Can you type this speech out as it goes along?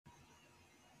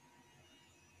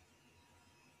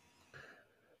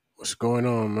What's going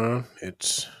on, man?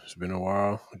 It's been a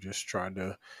while. I just tried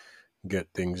to get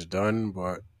things done,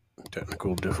 but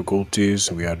technical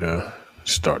difficulties. We had to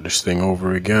start this thing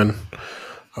over again.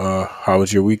 How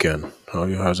was your weekend?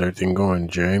 How's everything going,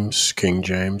 James? King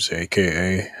James,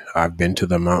 aka I've been to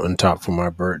the mountaintop for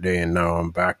my birthday and now I'm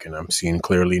back and I'm seeing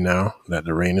clearly now that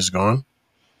the rain is gone.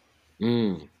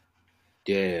 Mm,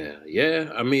 yeah,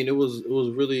 yeah. I mean, it was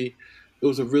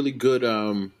a really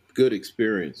good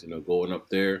experience. Going up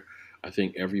there. I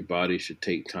think everybody should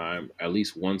take time at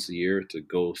least once a year to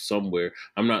go somewhere.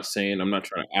 I'm not trying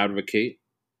to advocate.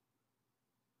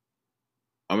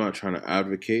 I'm not trying to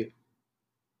advocate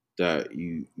that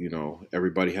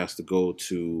everybody has to go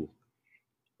to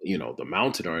the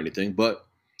mountain or anything, but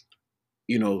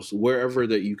so wherever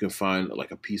that you can find like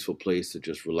a peaceful place to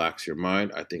just relax your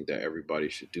mind, I think that everybody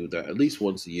should do that at least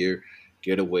once a year.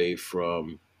 Get away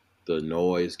from the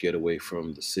noise, get away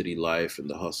from the city life and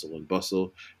the hustle and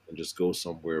bustle, and just go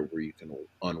somewhere where you can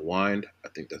unwind. I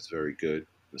think that's very good,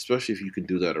 especially if you can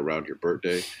do that around your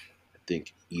birthday. I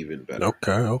think even better.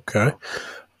 Okay, okay.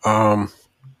 Um,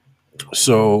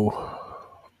 so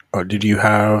did you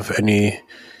have any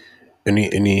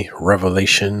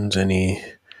revelations?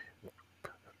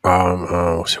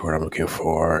 What's the word I'm looking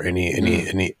for? Mm.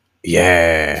 Any?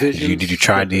 Yeah. Did you Visions?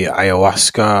 try the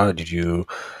ayahuasca? Did you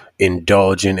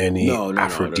indulge in any No, no,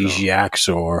 no, no, no, aphrodisiacs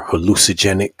or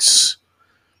hallucinogenics?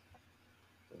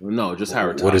 no. Just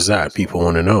What is Harataki. that? That's all. People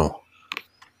want to know.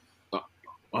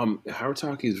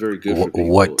 Harataki is very good for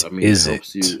people. What I mean, it is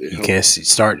helps it? you. It You can't helps.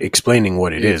 start explaining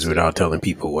what it is It's without telling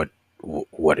people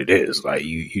what it is. Like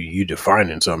you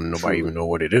defining something, nobody true. even know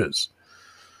what it is.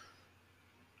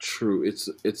 True.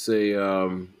 It's a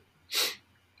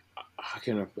how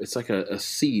can I, it's like a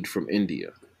seed from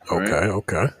India, Okay, right?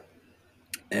 okay.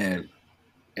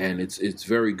 And it's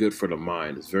very good for the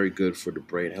mind. It's very good for the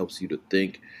brain. It helps you to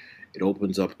think. It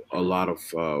opens up a lot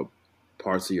of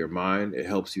parts of your mind. It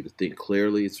helps you to think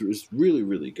clearly. It's really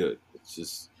really good. It's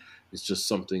just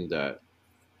something that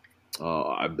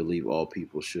I believe all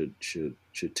people should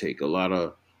take. A lot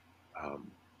of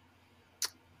um,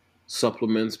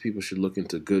 supplements. People should look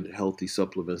into good, healthy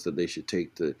supplements that they should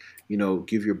take to,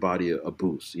 give your body a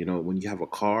boost. When you have a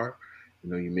car,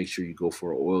 you make sure you go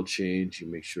for an oil change. You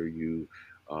make sure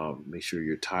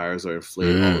your tires are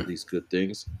inflated. All of Mm. these good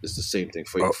things. It's the same thing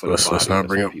Oh, for the let's body. not That's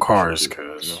bring what up people should cars, do.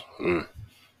 cause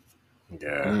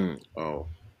yeah. Oh,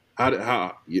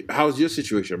 how's your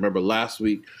situation? I remember last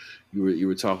week you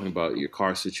were talking about your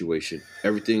car situation.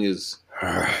 Everything is,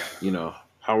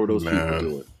 how are those people Man.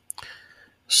 doing?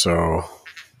 So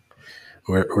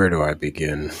where do I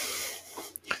begin?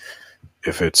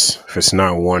 If it's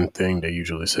not one thing, they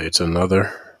usually say it's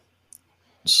another.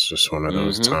 It's just one of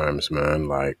those Mm-hmm. times, man.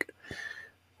 Like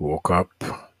woke up,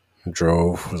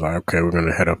 drove, was like, okay, we're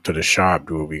gonna head up to the shop,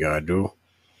 do what we gotta do,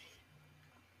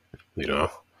 you know,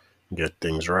 get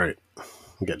things right,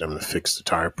 get them to fix the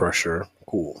tire pressure.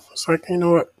 Cool. It's like, you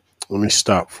know what? Let me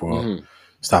Mm-hmm.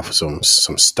 stop for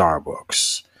some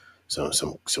Starbucks. Some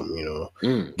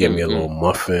get me a little Mm-hmm.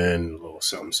 muffin, a little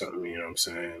something, something, you know what I'm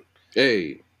saying?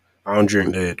 Hey. I don't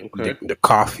drink Okay. the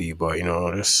coffee, but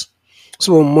this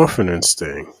little muffins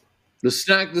thing. The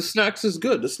snacks is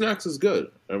good. The snacks is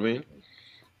good. I mean,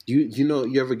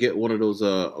 you ever get one of those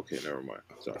okay, never mind.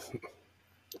 Sorry.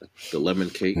 The lemon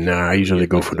cake. Nah, I You ever usually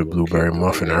get go like for the the little blueberry cake that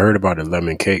they muffin. I get? heard about the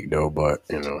lemon cake though, but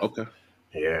Okay.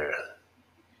 yeah.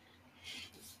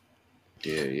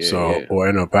 Yeah, yeah, So yeah. what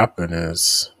ended up happening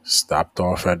is stopped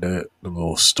off at the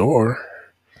little store.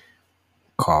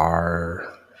 Car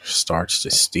starts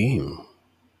to steam.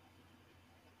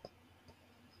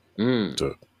 Mm.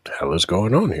 The hell is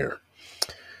going on here?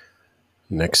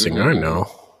 Next thing I Mm-hmm, mm-hmm.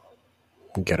 know,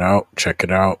 get out, check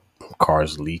it out.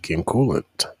 Car's leaking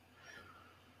coolant.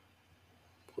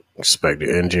 Inspect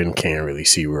the engine, can't really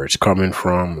see where it's coming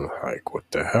from. Like, what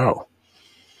the hell?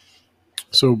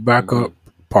 So back Mm-hmm. up,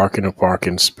 park in a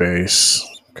parking space,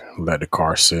 let the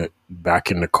car sit,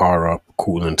 backing the car up,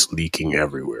 coolant's leaking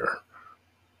everywhere.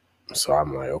 So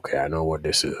I'm like, okay, I know what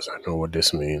this is. I know what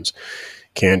this means.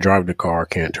 Can't drive the car,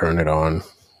 can't turn it on.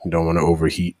 Don't want to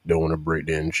overheat, don't want to break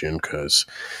the engine because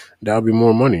that'll be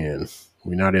more money in.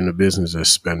 We're not in the business of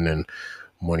spending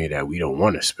money that we don't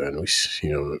want to spend. We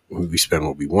spend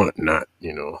what we want, not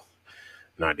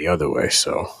the other way.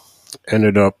 So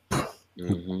ended up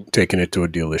Mm-hmm. taking it to a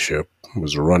dealership.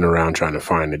 Was running around trying to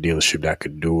find a dealership that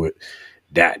could do it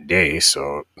that day.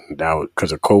 So that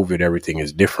because of COVID, everything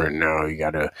is different now. You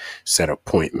got to set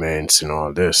appointments and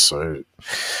all this. So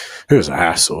it was a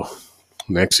hassle.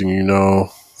 Next thing you know,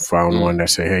 found Mm. one that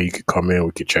said, "Hey, you could come in.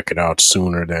 We could check it out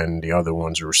sooner than the other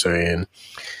ones were saying."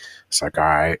 It's like, all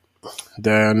right.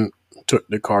 then took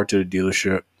the car to the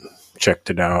dealership, checked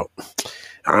it out.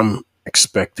 I'm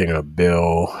expecting a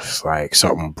bill. It's like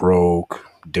something broke,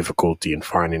 difficulty in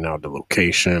finding out the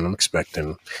location. I'm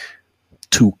expecting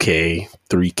 2K,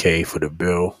 3K for the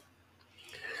bill.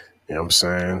 You know what I'm Oh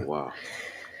saying? wow.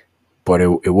 But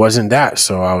it wasn't that.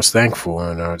 So I was thankful.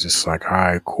 And I was just like, all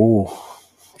right, cool.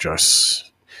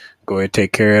 Just go ahead,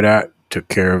 take care of that. Took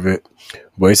care of it.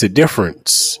 But it's a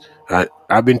difference.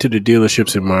 I've been to the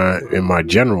dealerships in my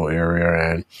general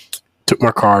area and took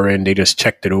my car in. They just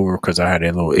checked it over because I had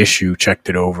a little issue, checked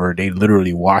it over. They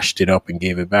literally washed it up and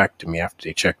gave it back to me after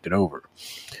they checked it over.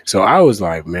 So I was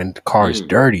like, man, the car is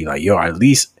dirty. Like, yo, at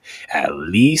least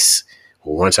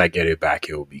once I get it back,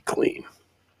 it will be clean.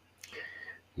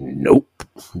 Nope.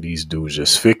 These dudes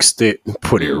just fixed it and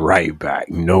put it right back.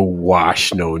 No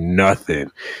wash, no nothing.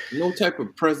 No type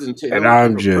of presentation. And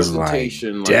I'm just like,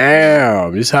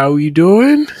 damn, this how we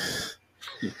doing?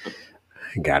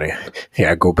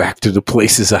 Gotta go back to the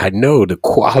places I know, the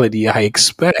quality I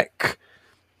expect.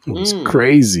 It's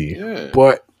crazy. Yeah.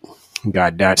 But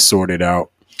got that sorted out.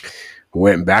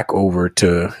 Went back over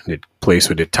to the place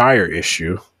with the tire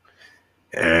issue.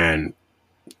 And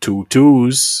 2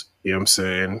 2s, you know what I'm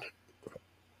saying?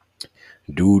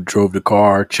 Dude drove the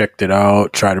car, checked it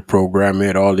out, tried to program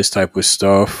it, all this type of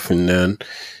stuff. And then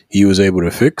he was able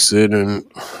to fix it. And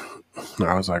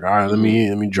I was like, all right, let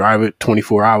me drive it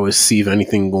 24 hours, see if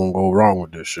anything gonna go wrong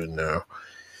with this shit now.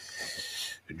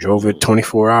 Drove it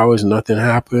 24 hours, nothing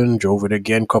happened. Drove it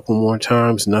again a couple more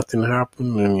times, nothing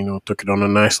happened. And, you know, took it on a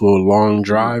nice little long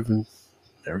drive and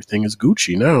everything is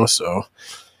Gucci now. So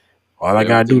all I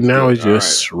gotta do now is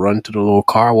just run to the little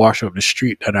car wash up the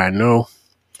street that I know,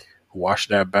 wash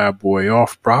that bad boy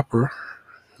off proper,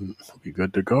 and be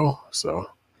good to go. So.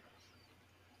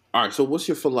 All right, so what's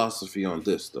your philosophy on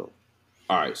this, though?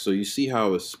 All right, so you see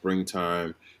how it's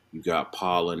springtime, you got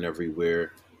pollen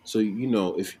everywhere. So, you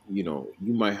know, if, you know,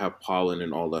 you might have pollen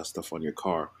and all that stuff on your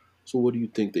car. So what do you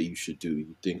think that you should do?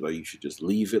 You think like you should just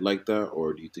leave it like that?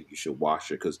 Or do you think you should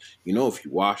wash it? Because, you know, if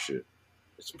you wash it,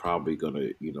 it's probably going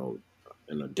to, you know,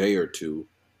 in a day or two,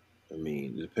 I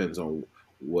mean, it depends on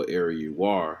what area you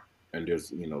are. And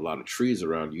there's, you know, a lot of trees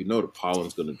around, you know, the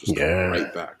pollen's going to just come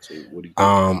right back. So what do you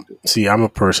think? See, I'm a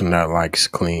person that likes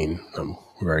clean. I'm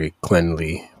a very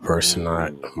cleanly person.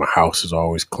 My house is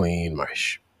always clean.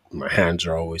 My hands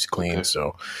are always clean. Okay.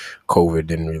 So COVID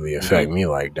didn't really affect me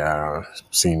like that. I've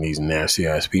seen these nasty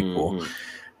ass people.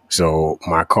 So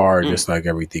my car, just like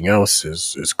everything else,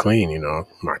 is clean. You know,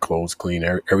 my clothes clean.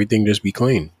 Everything just be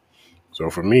clean. So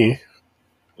for me,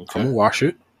 I'm going to wash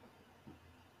it.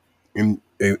 And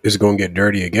it's going to get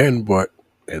dirty again, but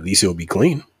at least it'll be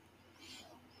clean.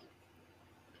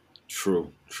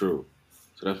 True. So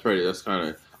that's kind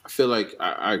of, I feel like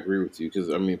I agree with you.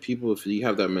 Because, I mean, people, if you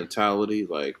have that mentality,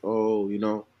 like, oh, you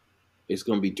know, it's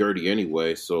going to be dirty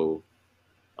anyway, so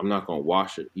I'm not going to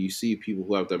wash it. You see people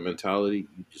who have that mentality,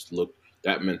 you just look,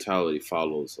 that mentality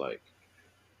follows, like,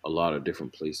 a lot of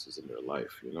different places in their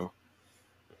life, you know?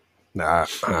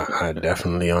 I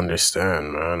definitely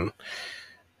understand, man.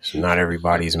 So not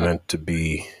everybody's meant to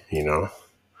be, you know,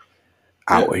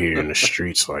 out here in the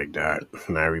streets like that.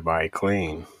 Not everybody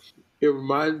clean. It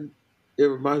reminds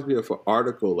me of an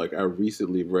article like I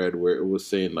recently read where it was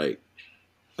saying like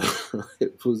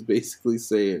it was basically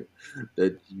saying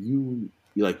that you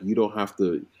don't have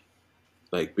to,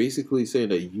 like, basically saying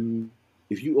that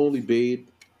if you only bathe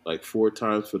like 4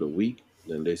 times for the week,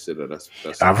 then they said that's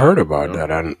I've heard about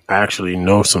that. I actually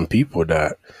know some people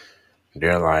that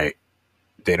they're like,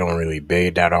 they don't really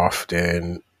bathe that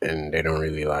often and they don't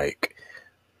really like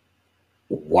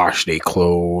wash their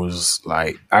clothes.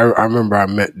 Like I remember I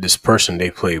met this person,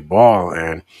 they played ball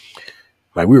and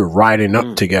like we were riding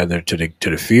up together to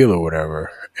the field or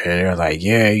whatever. And they're like,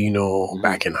 yeah, you know,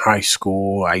 back in high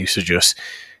school, I used to just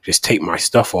take my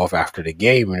stuff off after the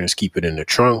game and just keep it in the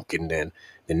trunk. And then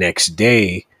the next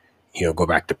day, you know, go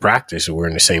back to practice and we're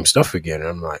in the same stuff again. And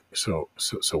I'm like, so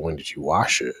when did you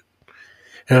wash it?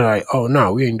 And they're like, oh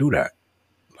no, we didn't do that.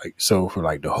 Like, so for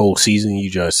like the whole season, you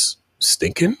just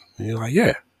stinking? And you're like,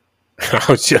 yeah. I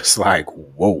was just like,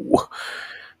 whoa.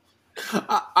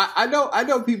 I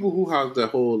know people who have the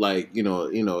whole like, you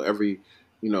know, every,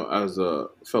 you know, as a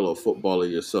fellow footballer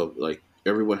yourself, like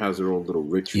everyone has their own little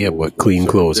ritual. Yeah, but clean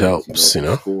clothes helps, you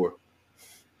know. Score.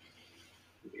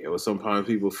 Yeah, well, sometimes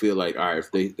people feel like, all right,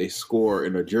 if they score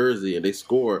in a jersey and they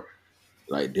score,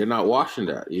 like they're not washing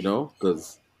that, you know,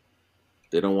 because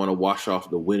they don't want to wash off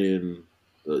the winning,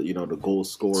 you know, the goal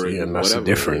scoring. See, and that's the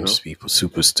difference. You know? People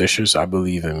superstitious. I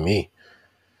believe in me.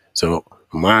 So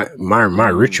My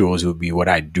Mm, rituals would be what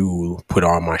I do, put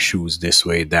on my shoes this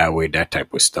way, that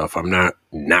type of stuff. I'm not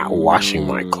washing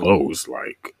my mm. clothes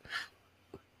like.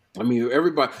 I mean,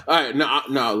 everybody. All right,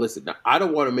 now, listen. Now, I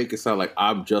don't want to make it sound like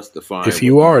I'm If justifying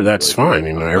you what you are, do. that's Like, you fine. know,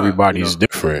 I'm not. You Everybody's know,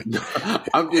 different.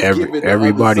 I'm just giving the other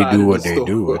Everybody side do of the what they story.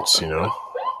 do. It's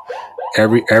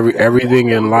everything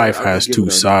in life I'm just has giving two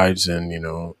a sides,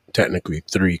 and technically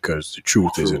three because the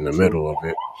truth is true, in the true. middle of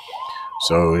it.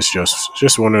 So it's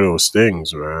just one of those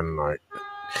things, man. Like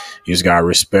you just gotta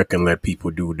respect and let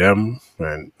people do them,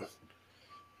 and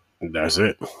that's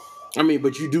it. I mean,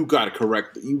 but you do got to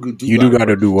correct. Do You got do to gotta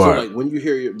correct. do So, what? like, when you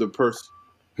hear the person,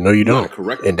 No, you you got to don't.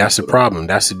 correct the And that's the people, though. problem.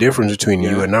 That's the difference between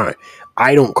you Yeah. and I.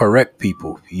 I don't correct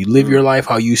people. You live your Mm. life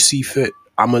how you see fit.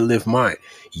 I'm going to live mine.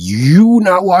 You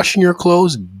not washing your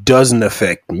clothes doesn't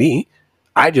affect me.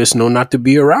 I just know not to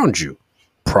be around you.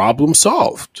 Problem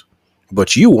solved.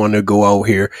 But you want to go out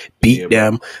here, Yeah, beat but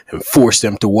them, and force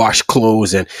them to wash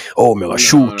clothes, and, oh, I'm going to no,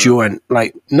 shoot no, you. And,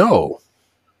 like, no.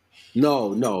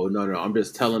 no. I'm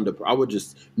just telling the. I would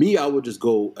just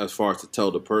go as far as to tell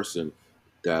the person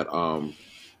that,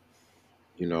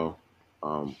 you know,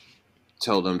 um,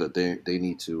 tell them that they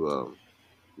need to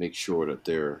make sure that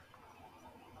they're,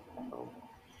 um,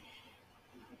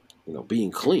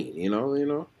 being clean.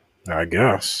 I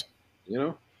guess. You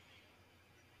know.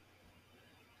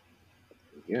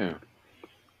 Yeah,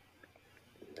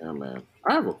 yeah, man.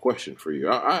 I have a question for you.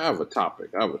 I have a topic.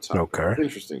 I have a topic. Okay.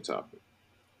 Interesting topic.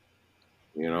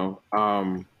 You know.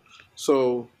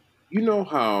 So you know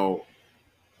how,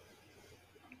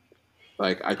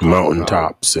 like, I talk about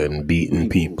Mountaintops and beating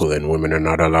people who people, and women are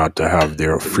not allowed to have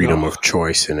their freedom no, of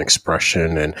choice and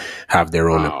expression and have their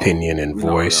own how, opinion and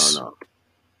voice. no.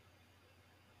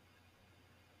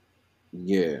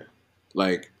 Yeah,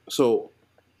 like, so,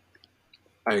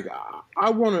 like, I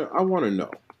wanna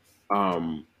know,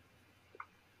 um,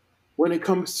 when it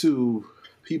comes to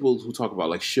people who talk about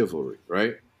like chivalry,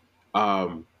 right?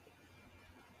 Um,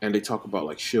 and they talk about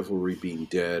like chivalry being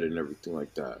dead and everything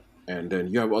like that. And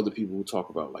then you have other people who talk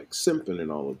about like simping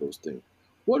and all of those things.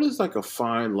 What is like a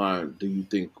fine line, do you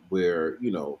think, where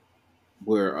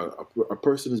where a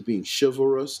person is being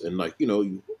chivalrous and, like,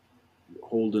 you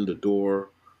holding the door,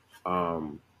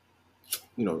 um,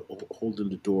 holding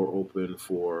the door open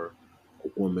for a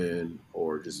woman,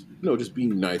 or just just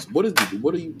being nice. What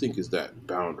do you think is that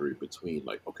boundary between,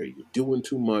 like, okay, you're doing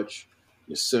too much,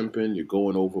 you're simping, you're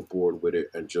going overboard with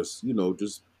it, and just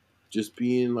just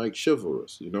being like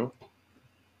chivalrous.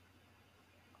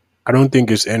 I don't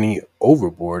think it's any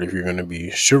overboard. If you're going to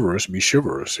be chivalrous, be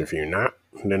chivalrous. If you're not,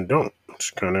 then don't. It's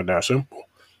kind of that simple.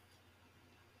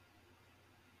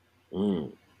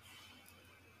 Mm,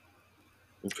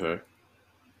 okay,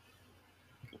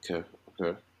 okay,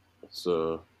 okay.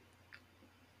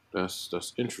 That's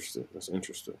that's interesting. That's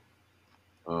interesting.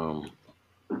 Um,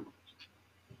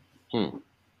 hmm.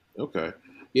 Okay.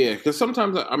 Yeah, because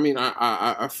sometimes I mean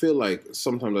I feel like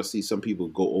sometimes I see some people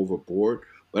go overboard,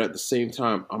 but at the same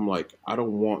time I'm like, I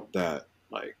don't want that.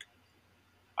 Like,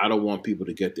 I don't want people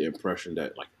to get the impression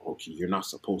that, like, okay, you're not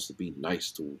supposed to be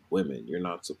nice to women. You're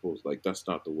not supposed, like, that's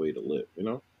not the way to live.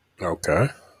 Okay.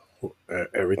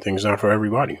 Everything's not for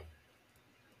everybody.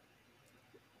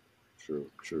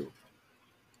 True, true,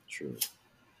 true.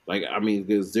 Like, I mean,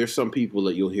 because there's some people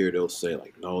that you'll hear, they'll say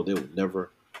like, no, they'll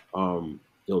never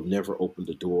open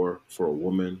the door for a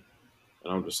woman,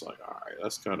 and I'm just like, all right,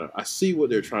 that's kind of, I see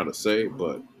what they're trying to say,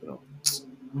 but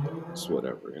it's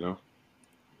whatever.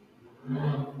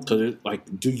 Because,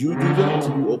 like, do you do that?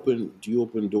 Do you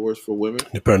open doors for women?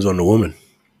 Depends on the woman.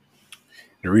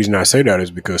 The reason I say that is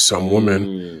because some women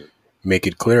Mm, make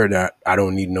it clear that I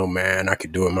don't need no man. I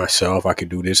could do it myself. I could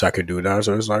do this. I could do that.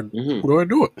 So it's like, mm-hmm, go ahead,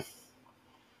 do it.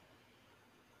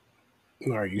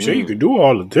 Like you say, you mm. could do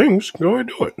all the things. Go ahead,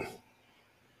 do it.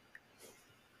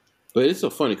 But it's so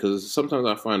funny because sometimes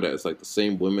I find that it's like the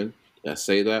same women that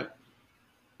say that,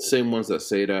 same ones that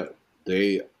say that,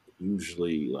 they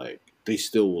usually, like, they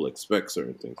still will expect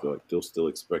certain things. Like, they'll still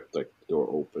expect, like, the door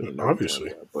open and everything like Obviously,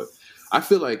 that. But I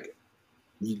feel like,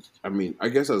 I mean, I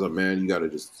guess as a man, you gotta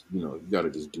just do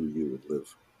you and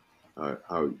live how.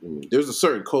 I mean, there's a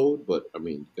certain code, but I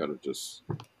mean,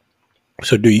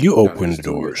 so do you you gotta open the just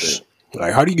do your doors? thing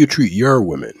Like, how do you treat your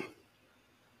women?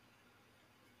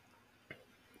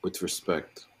 with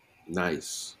respect,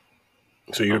 nice.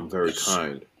 So you're I'm very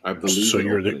kind. I believe so in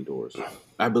you're the opening doors.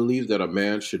 I believe that a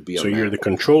man should be a so you're man. the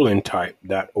controlling type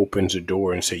that opens a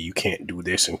door and say you can't do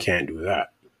this and can't do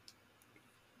that.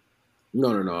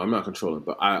 No, no, no. I'm not controlling,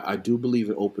 but I do believe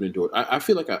in opening doors. I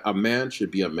feel like a man should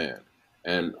be a man,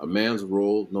 and a man's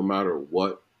role, no matter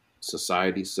what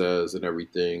society says and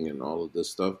everything and all of this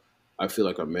stuff, I feel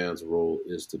like a man's role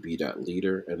is to be that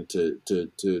leader and to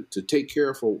take care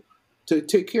of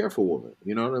a woman.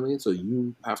 You know what I mean? So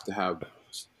you have to have,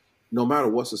 no matter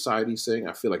what society's saying,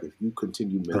 I feel like if you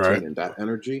continue Right. maintaining that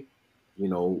energy,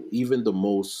 even the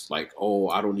most like, oh,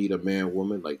 I don't need a man,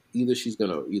 woman, like either she's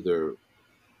gonna either,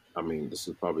 I mean, this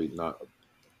is probably not a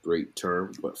great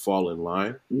term, but fall in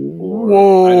line, or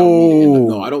I don't mean it in the,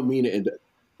 no, I Whoa. don't mean it in the,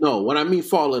 no, when I mean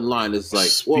fall in line, it's like,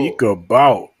 Speak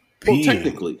about well, being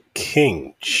technically,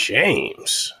 King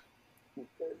James.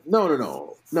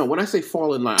 no. When I say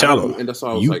fall in line, I Tell don't him. mean, and that's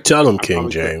why I was You like, tell him, I King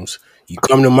probably could, James. You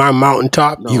come to my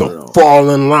mountaintop, you no, going no, to no, fall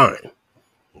in line.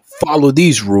 Follow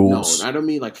these no, rules. I don't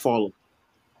mean like fall.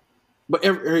 But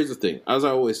here's the thing, as I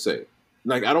always say,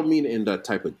 like I don't mean it in that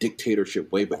type of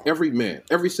dictatorship way, but every man,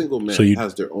 every single So man you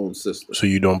has their own system. so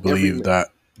you don't Every believe man. that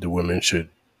the women should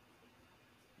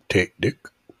take dick?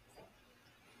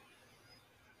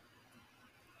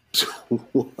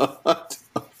 What?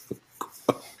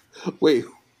 Wait,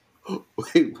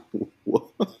 wait, what?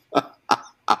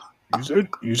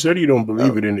 You said you don't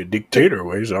believe it in the dictator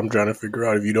way, so I'm trying to figure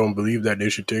out if you don't believe that they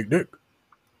should take dick.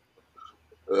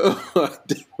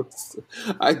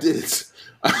 I did.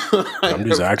 I I'm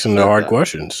just never asking the said hard that.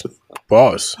 questions.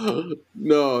 Pause.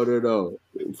 No, no, no.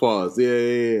 Pause. Yeah,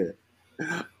 yeah,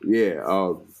 yeah.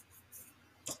 Yeah.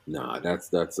 Nah,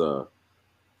 that's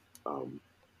um.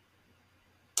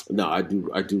 No, I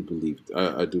do believe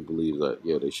that.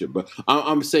 Yeah, they should. But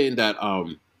I'm saying that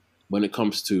when it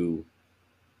comes to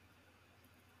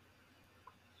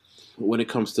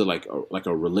like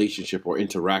a relationship or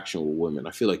interaction with women,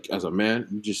 I feel like as a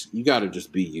man, you got to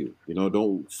just be you.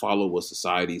 Don't follow what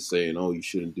society's saying. Oh, you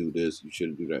shouldn't do this, you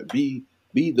shouldn't do that. Be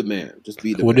the man. Just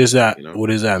be the What man. does that You know. what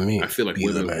does that I mean? feel like Be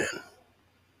the women. man.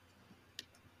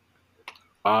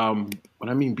 When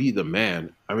I mean be the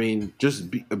man, I mean just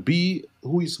be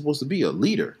who he's supposed to be, a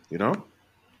leader.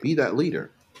 Be that leader.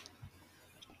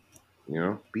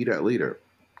 Be that leader.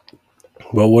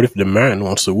 Well, what if the man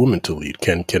wants the woman to lead?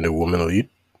 Can the woman lead?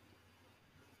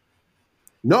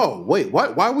 No, wait.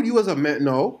 What? Why would you as a man?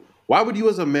 No. Why would you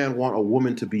as a man want a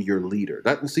woman to be your leader?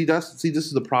 This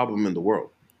is the problem in the world.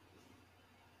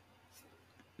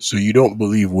 So you don't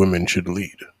believe women should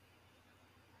lead?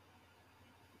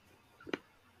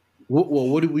 Well,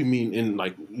 what do we mean in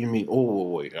like? You mean? Oh,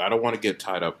 wait. I don't want to get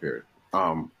tied up here.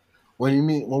 When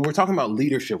we're talking about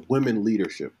leadership, women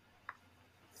leadership,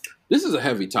 this is a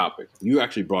heavy topic. You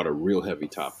actually brought a real heavy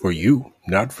topic. For you,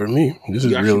 not for me. This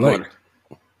You is real actually light.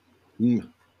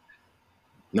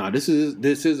 Nah, this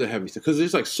is a heavy because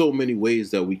there's like so many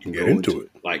ways that we can Get go into it.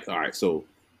 Like, all right, so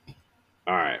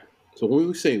when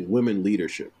we say women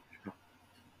leadership,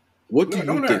 what do you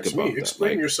Don't think ask me. about that?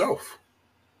 Explain Like, yourself.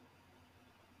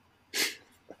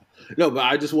 no, but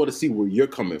I just want to see where you're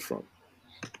coming from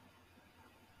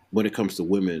when it comes to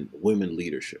women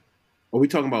leadership. Are we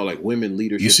talking about like women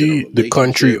leadership? You In a see, the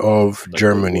country relationship? of Like,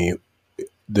 Germany,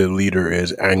 the leader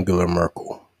is Angela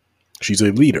Merkel. She's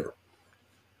a leader.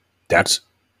 That's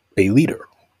a leader.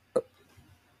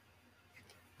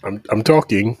 I'm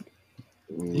talking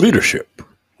leadership.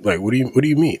 Like, what do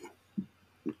you mean?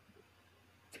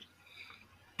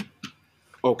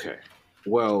 Okay,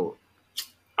 well,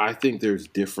 I think there's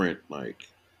different like.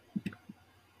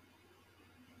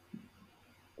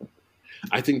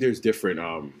 I think there's different.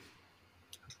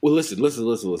 Well, listen.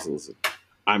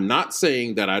 I'm not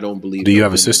saying that I don't believe Do you that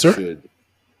have a women sister? should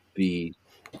be.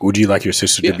 Would you like your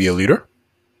sister to be a Yes, leader?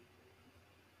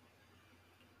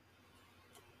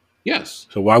 yes,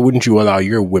 So why wouldn't you allow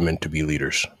your women to be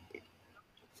leaders?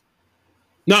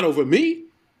 not over me,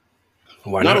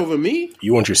 Why not not? over me.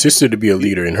 You want your sister to be a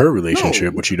leader in her No,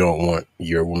 relationship, but you don't want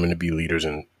your woman to be leaders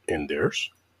in theirs.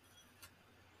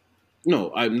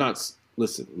 no, I'm not.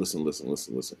 Listen.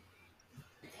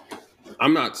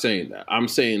 I'm not saying that. I'm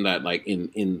saying that like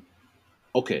in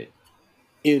okay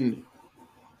in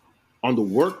on the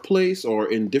workplace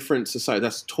or in different society,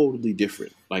 that's totally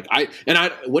different. Like I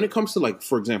when it comes to like,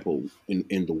 for example, in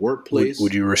the Would workplace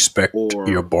you respect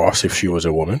your or boss if she was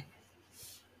a woman?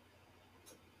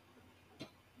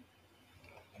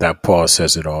 That pause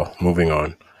says it all. Moving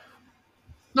on.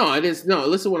 no, I didn't. No,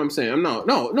 listen to what I'm saying. I'm no,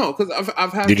 because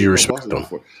I've had Did you female respect bosses them?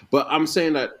 before, but I'm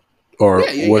saying that Or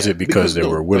was yeah, it because because they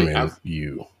were no, like women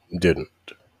you didn't?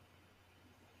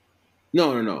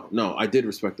 no, I did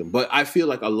respect them, but I feel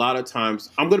like a lot of times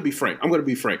I'm gonna be frank. All right, I'm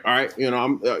just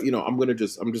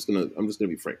gonna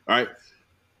be frank. All right,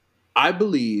 I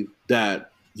believe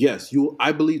that yes,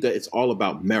 I believe that it's all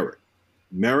about merit.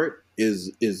 Merit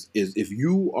is if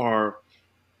you are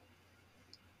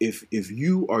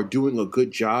doing a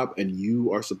good job and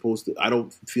you are supposed to, I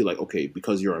don't feel like, okay,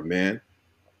 because you're a man,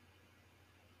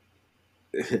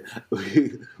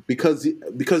 because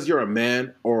you're a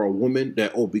man or a woman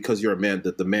because you're a man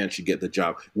that the man should get the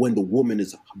job when the woman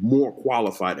is more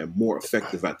qualified and more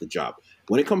effective at the job.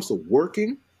 When it comes to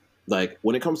working,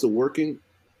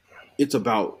 it's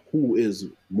about who is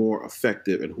more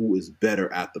effective and who is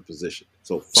better at the position.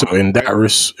 So fine, So in right? that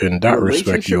respect,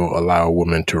 Relationship. you'll allow a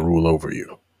woman to rule over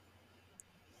you.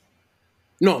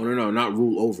 No, not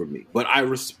rule over me, but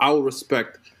I'll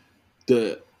respect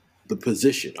the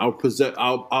position. I'll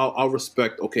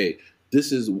respect. Okay,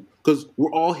 this is because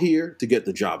we're all here to get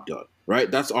the job done, right?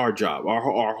 That's our job.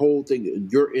 Our whole thing.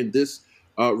 You're in this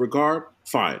regard,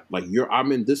 fine. Like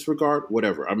I'm in this regard,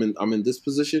 whatever. I'm in this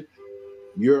position.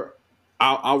 You're.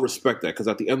 I'll respect that because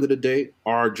at the end of the day,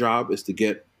 our job is to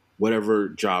get whatever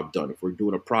job done. If we're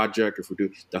doing a project,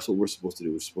 that's what we're supposed to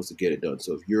do. We're supposed to get it done.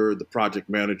 So if you're the project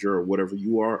manager or whatever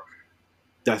you are,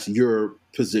 that's your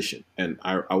position, and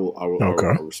I will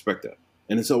respect that.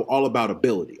 And it's all about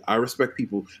ability. I respect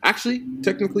people. Actually,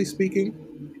 technically speaking,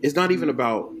 it's not even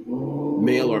about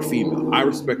male or female. I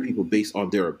respect people based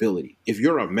on their ability. If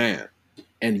you're a man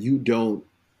and you don't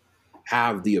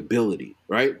have the ability,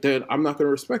 right, then I'm not going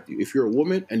to respect you. If you're a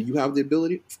woman and you have the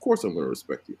ability, of course I'm going to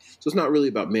respect you. So it's not really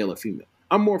about male and female.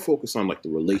 I'm more focused on like the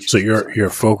relationship. So your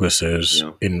focus is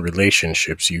in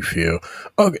relationships. You feel,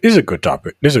 oh, this is a good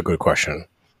topic. This is a good question.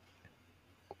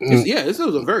 This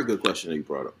was a very good question that you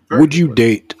brought up. Would you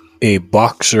date a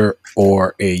boxer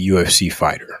or a UFC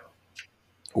fighter?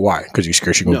 Why? Because you're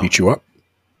scared she's going to beat you up?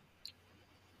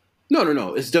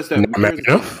 No. It's just that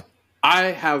enough. I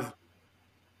have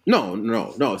no.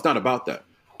 It's not about that.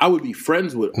 I would be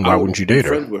friends with. Why wouldn't you date her?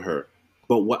 Friends with her,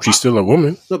 but what? She's still a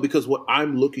woman. No, because what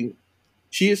I'm looking,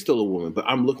 she is still a woman, but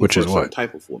I'm looking for a certain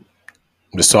type of woman.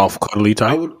 The soft, cuddly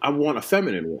type. I want a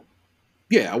feminine one.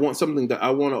 Yeah, I want something that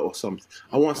I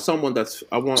want someone that's.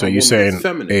 So you're saying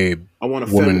feminine. I want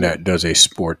a woman that does a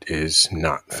sport is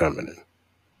not feminine.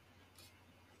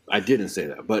 I didn't say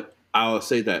that, but I'll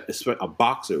say that a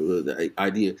boxer. The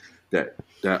idea that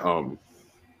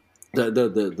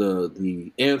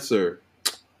the answer,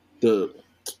 the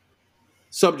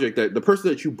subject that the person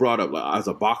that you brought up as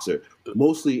a boxer,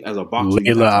 mostly as a boxer,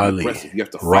 Layla Ali, you have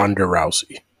to fight. Ronda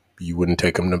Rousey. You wouldn't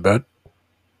take him to bed?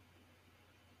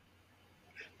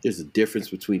 There's a difference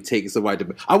between taking somebody to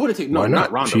bed. I wouldn't take not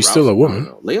Ronda. She's Rousey. still a woman.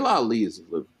 No. Layla Ali is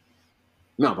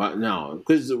no,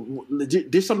 because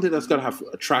there's something that's gotta have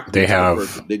attractive. They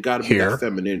have. They gotta be that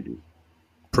femininity,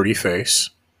 pretty face,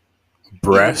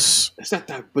 breasts. It's not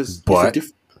that, but butt,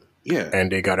 it's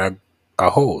and they got a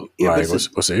hole. Yeah, like,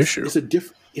 what's the issue? It's a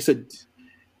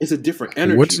different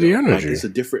energy. What's the energy? Like, it's a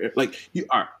different. Like you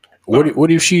are. What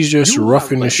if she's just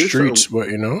rough in the streets, but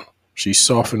she's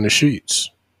soft in the sheets?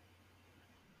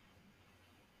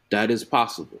 That is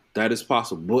possible.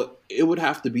 But it would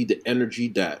have to be the energy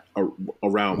that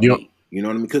around me. You know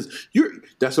what I mean? Because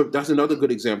that's another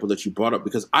good example that you brought up.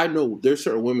 Because I know there's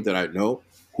certain women that I know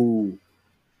who,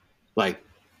 like,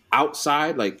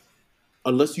 outside, like,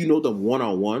 unless you know them one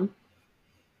on one.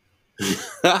 If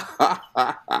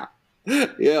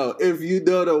you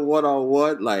know them one on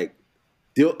one, like,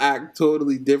 they'll act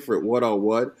totally different one on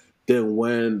one than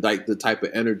when, like, the type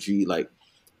of energy, like,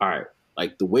 all right.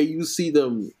 Like the way you see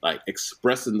them like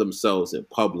expressing themselves in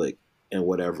public and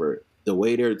whatever, the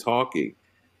way they're talking,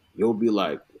 you'll be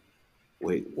like,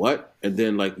 wait, what? And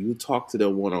then like you talk to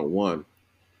them one on one.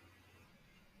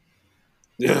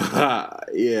 Yeah.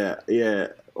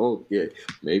 Oh yeah,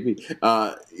 maybe.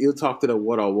 You'll talk to them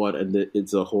one on one and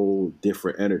it's a whole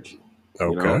different energy.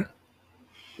 Okay.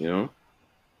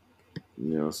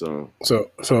 So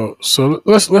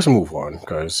let's move on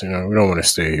because we don't want to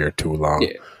stay here too long.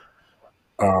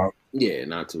 Yeah.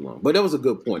 Not too long. But that was a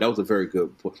good point. That was a very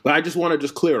good point. But I just want to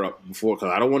clear up before, because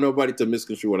I don't want nobody to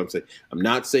misconstrue what I'm saying. I'm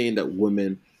not saying that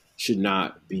women should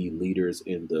not be leaders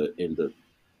in the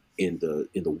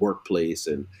workplace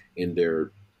and in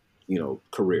their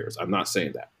careers. I'm not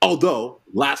saying that. Although,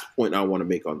 last point I want to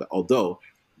make on that. Although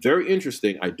very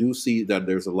interesting, I do see that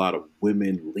there's a lot of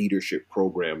women leadership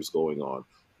programs going on,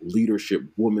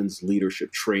 women's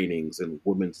leadership trainings, and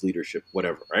women's leadership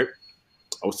whatever. Right.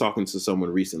 I was talking to someone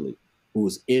recently who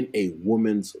was in a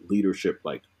women's leadership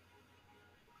like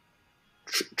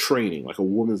training, like a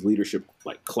women's leadership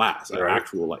like class, an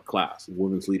actual like class,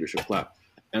 women's leadership class.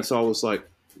 And so I was like,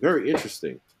 very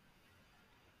interesting.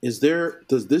 Does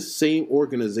this same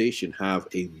organization have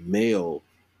a male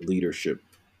leadership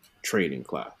training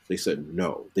class? They said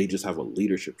no. They just have a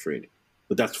leadership training,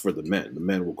 but that's for the men. The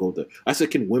men will go there. I said,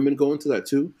 can women go into that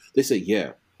too? They said,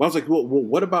 yeah. Well, I was like, well,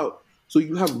 what about? So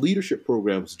you have leadership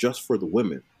programs just for the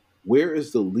women. Where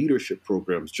is the leadership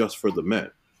programs just for the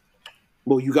men?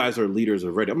 well, you guys are leaders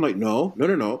already. I'm like, no.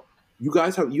 You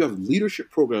have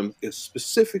leadership programs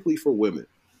specifically for women.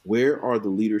 Where are the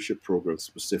leadership programs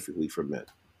specifically for men?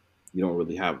 You don't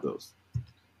really have those.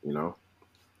 You know.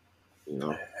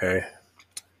 Hey,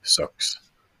 sucks.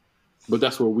 But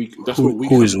that's where we Who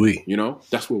come is in. we? You know,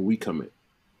 that's where we come in.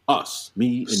 Us,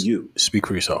 me, and you. Speak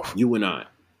for yourself. You and I.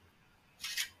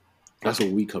 That's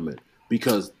where we come in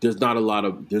because there's not a lot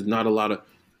of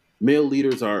male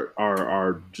leaders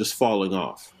are just falling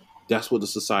off. That's what the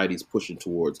society's pushing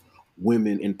towards.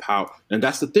 Women in power, and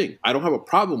that's the thing. I don't have a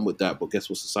problem with that, but guess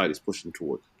what society's pushing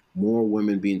towards? More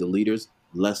women being the leaders,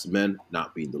 less men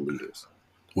not being the leaders.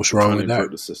 What's wrong with that?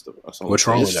 Invert the system. What's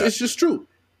wrong with that? It's just true.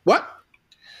 What?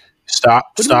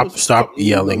 Stop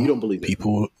yelling. You don't believe it.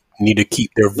 People need to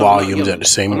keep their volumes at the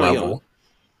same level.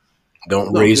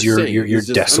 Don't raise your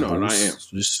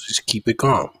decibels. Just keep it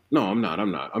calm. No, I'm not.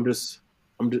 Yeah,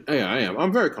 I am.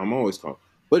 I'm very calm. I'm always calm.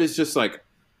 But it's just like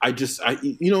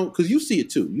because you see it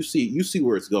too. You see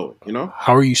where it's going. You know.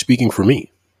 How are you speaking for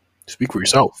me? Speak for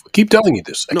yourself. I keep telling you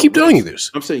this.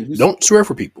 I'm saying don't swear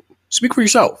for people. Speak for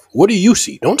yourself. What do you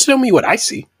see? Don't tell me what I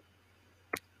see.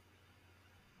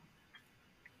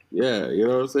 Yeah, you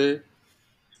know what I'm saying?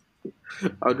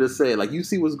 I'll just say, like, you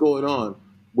see what's going on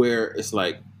where it's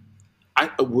like,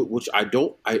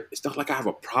 it's not like I have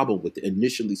a problem with it,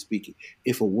 initially speaking.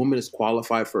 If a woman is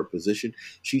qualified for a position,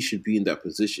 she should be in that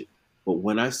position. But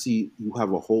when I see you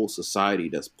have a whole society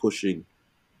that's pushing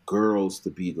girls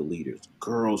to be the leaders,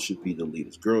 girls should be the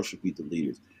leaders,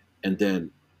 and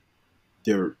then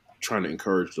they're trying to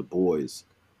encourage the boys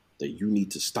that you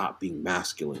need to stop being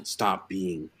masculine, stop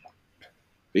being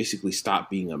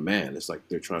a man. It's like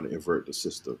they're trying to invert the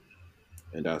system,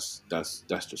 and that's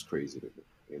just crazy to me.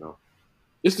 You know,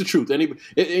 it's the truth. Anybody,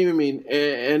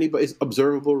 it's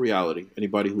observable reality.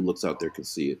 Anybody who looks out there can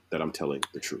see it. That I'm telling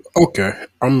the truth. Okay,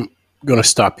 I'm gonna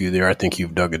stop you there. I think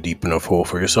you've dug a deep enough hole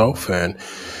for yourself, and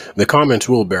the comments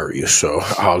will bury you. So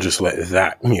I'll just let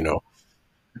that.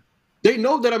 They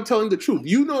know that I'm telling the truth.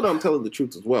 You know that I'm telling the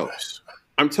truth as well.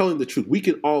 I'm telling the truth. We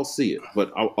can all see it,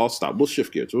 but I'll stop. We'll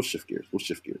shift gears.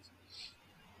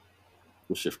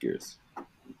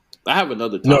 I have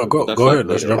another topic. No, go ahead.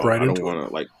 Let's jump right into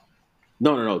it.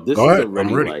 No. This go is ahead.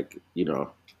 already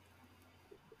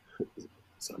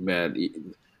so, man,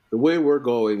 the way we're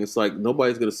going, it's like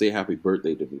nobody's going to say happy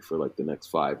birthday to me for like the next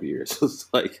 5 years. It's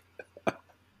like,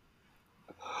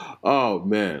 oh,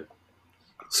 man.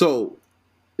 So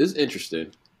it's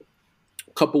interesting.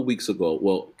 A couple weeks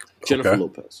ago, Jennifer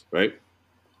Lopez, right?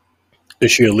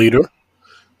 Is she a leader?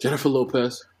 Jennifer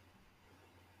Lopez.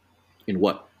 In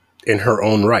what? In her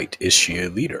own right, is she a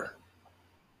leader?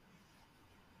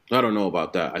 I don't know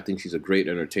about that. I think she's a great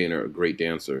entertainer, a great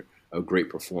dancer, a great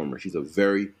performer. She's a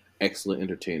very excellent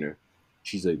entertainer.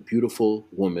 She's a beautiful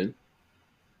woman.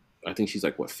 I think she's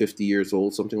like, 50 years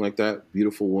old, something like that.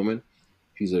 Beautiful woman.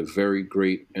 She's a very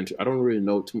great, I don't really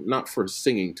know, not for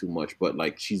singing too much, but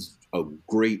like she's a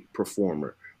great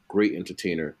performer, great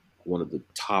entertainer, one of the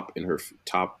top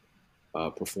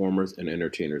performers and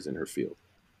entertainers in her field.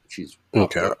 She's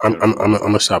okay. I'm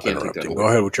gonna stop interrupting. Go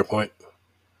ahead with your point.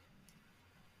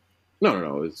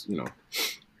 No. It's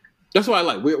that's why I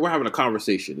like we're having a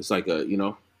conversation. It's like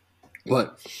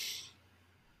but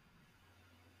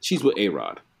she's with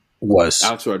A-Rod.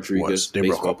 Alex Rodriguez,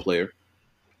 baseball player.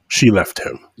 She left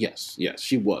him. Yes,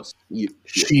 she was.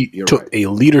 She took a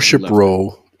leadership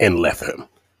role and left him.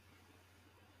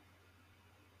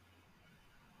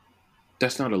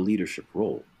 That's not a leadership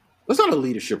role. That's not a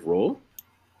leadership role.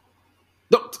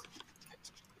 No,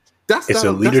 it's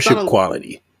a leadership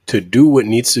quality to do what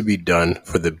needs to be done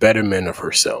for the betterment of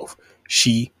herself.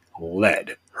 She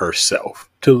led herself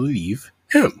to leave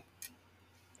him.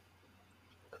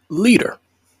 Leader.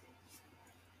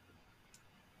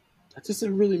 That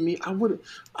doesn't really mean I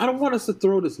don't want us to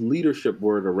throw this leadership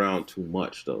word around too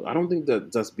much, though. I don't think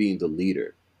that's being the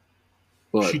leader.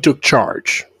 But she took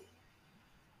charge.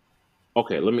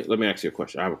 Okay, let me ask you a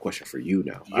question. I have a question for you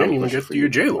now. You didn't even get to your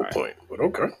J-Lo point, but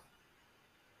okay.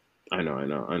 I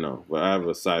know. But I have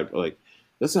a side, like,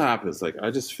 this happens. Like,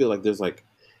 I just feel like there's like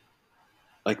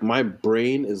my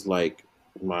brain is like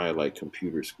my like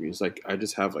computer screen. It's like I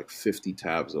just have like 50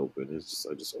 tabs open. I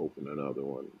just open another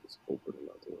one. Just open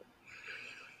another one.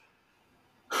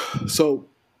 So,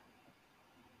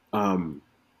 who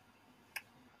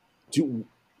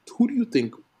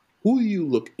do you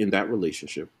look in that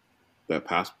relationship? That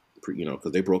past,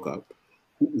 because they broke up.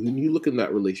 When you look in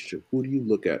that relationship, who do you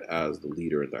look at as the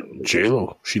leader in that relationship?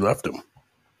 J-Lo. She left him.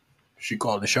 She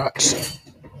called the shots.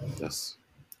 Yes.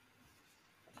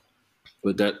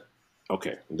 But that,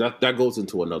 Okay, that goes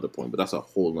into another point, but that's a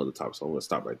whole other topic. So I'm gonna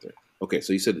stop right there. Okay,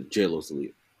 so you said that J-Lo's the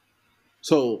lead.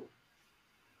 So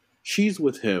she's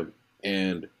with him,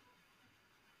 and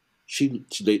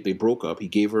they broke up. He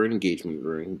gave her an engagement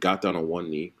ring, got down on one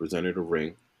knee, presented a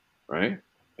ring, right,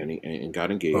 and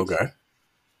got engaged. Okay.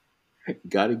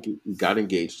 Got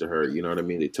engaged to her. You know what I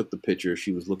mean? They took the picture.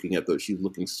 She was looking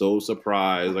so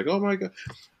surprised, like, oh my god,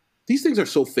 these things are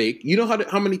so fake. You know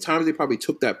how many times they probably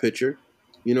took that picture?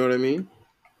 You know what I mean?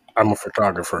 I'm a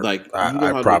photographer. Like,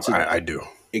 I do.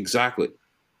 Exactly.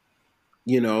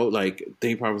 You know, like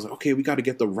they probably was like, okay, we got to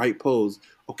get the right pose.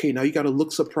 Okay, now you got to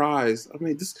look surprised. I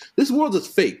mean, this world is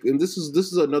fake, and this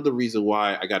is another reason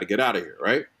why I got to get out of here,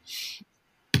 right?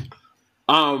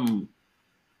 Not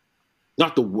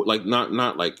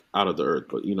like out of the earth,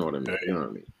 but you know what I mean. You know what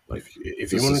I mean. Like,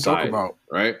 if you want to talk about,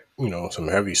 right, some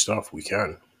heavy stuff, we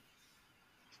can.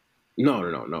 No,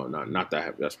 not that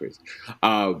heavy. That's crazy.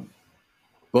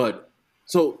 But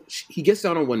so he gets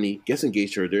down on one knee, gets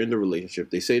engaged to her. They're in the relationship.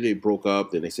 They say they broke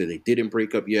up. Then they say they didn't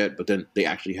break up yet, but then they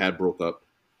actually had broke up.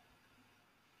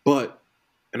 But,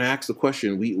 and I asked the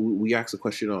question. We asked the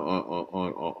question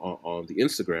on the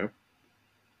Instagram.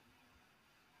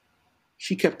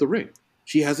 She kept the ring.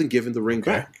 She hasn't given the ring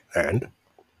back. And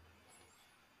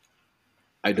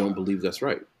I don't believe that's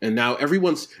right. And now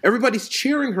everybody's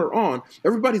cheering her on.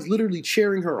 Everybody's literally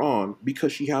cheering her on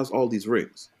because she has all these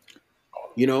rings.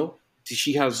 You know,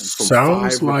 she has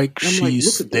sounds like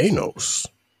she's Thanos.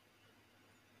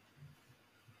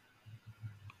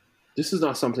 This is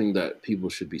not something that people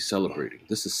should be celebrating.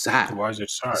 This is sad. Why is it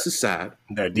sad? This is sad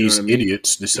that these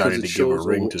idiots decided to give a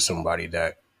ring to somebody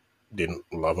that didn't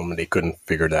love them, and they couldn't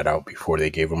figure that out before they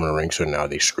gave them a ring. So now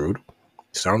they screwed.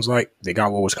 Sounds like they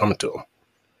got what was coming to them.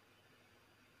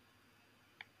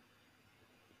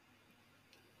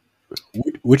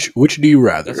 Which do you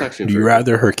rather? Do you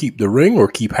rather her keep the ring or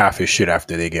keep half his shit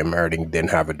after they get married and then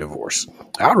have a divorce?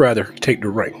 I'd rather take the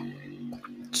ring.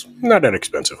 It's not that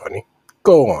expensive, honey.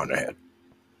 Go on ahead.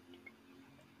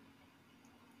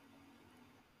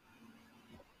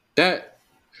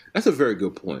 That's a very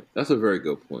good point.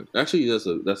 Actually, that's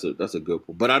a good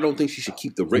point. But I don't think she should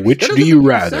keep the ring. Which do you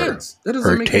rather?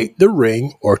 Her take the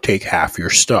ring or take half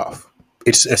your stuff?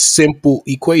 It's a simple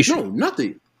equation. No,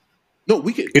 nothing. No,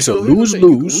 we can. It's a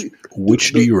lose-lose.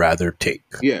 Which do you rather take?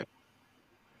 Yeah.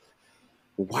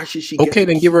 Why should she? Okay,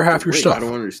 then give her half your stuff. I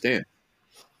don't understand.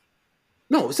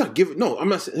 No, it's not giving. No, I'm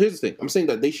not. Here's the thing. I'm saying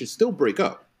that they should still break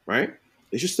up, right?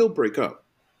 They should still break up,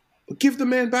 but give the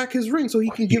man back his ring so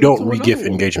he can give. You don't re-gift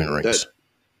engagement rings.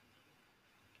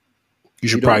 You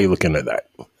should probably look into that.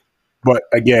 But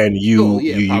again,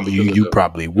 you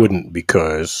probably wouldn't,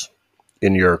 because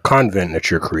in your convent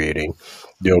that you're creating,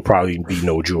 there'll probably be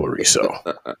no jewelry. So.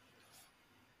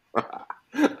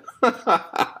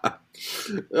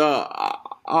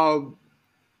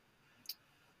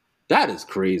 That is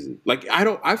crazy. Like,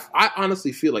 I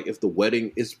honestly feel like if the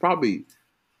wedding is probably,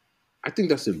 I think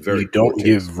that's a very. You don't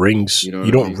give rings.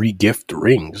 You don't re-gift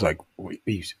rings. Like,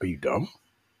 are you dumb?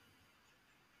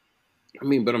 I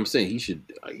mean, but I'm saying you should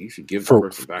give the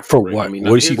person back for what? I mean,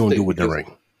 what is he going to do with the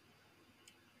ring?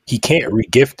 He can't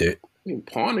re-gift it. I mean,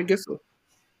 pawn it.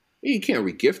 You can't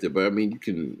re-gift it, but I mean, you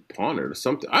can pawn it or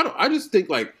something. I just think,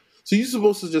 like, so you're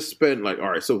supposed to just spend, like,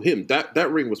 all right. So him,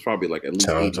 that ring was probably like at least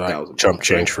 $80,000. Like chump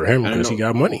change for him because he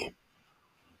got money.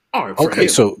 All right. Okay,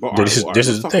 so this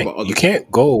is the thing. You can't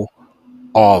go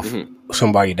off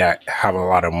somebody that have a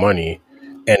lot of money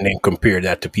and then compare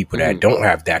that to people that don't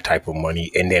have that type of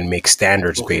money and then make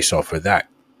standards based off of that.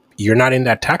 You're not in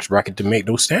that tax bracket to make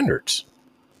those standards.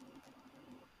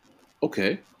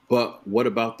 Okay, but what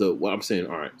about what I'm saying?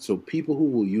 All right, so people who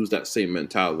will use that same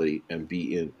mentality and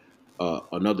be in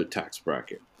another tax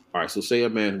bracket. All right, so say a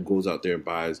man who goes out there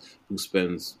and who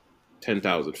spends $10,000,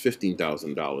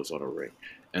 $15,000 on a ring,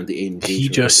 and the engagement, he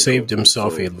just saved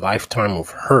himself a lifetime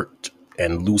of hurt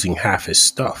and losing half his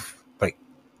stuff. Like,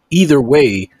 either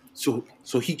way, so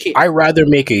he can't. I rather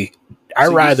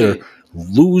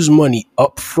lose money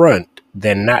up front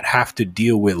than not have to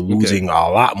deal with losing a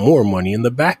lot more money in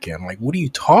the back end. Like, what are you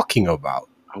talking about?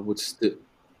 I'm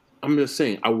just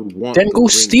saying, I would want. Then go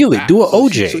steal it. Do an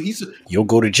OJ. You'll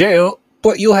go to jail,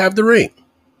 but you'll have the ring.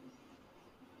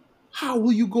 How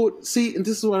will you go? See, and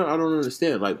this is what I don't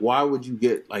understand. Like, why would you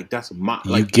get, like, that's my.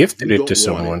 Like, you gifted it to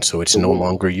someone, so it's no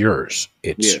longer yours.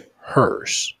 It's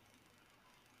hers.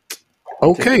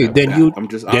 Okay,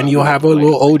 then you'll have a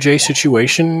little OJ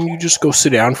situation. You just go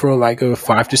sit down for like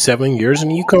 5 to 7 years,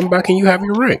 and you come back and you have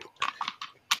your ring.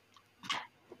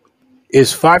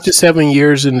 Is 5 to 7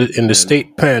 years in the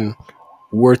state pen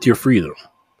worth your freedom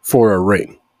for a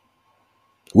ring?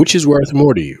 Which is worth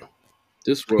more to you?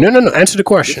 This No, world, no, no. Answer the this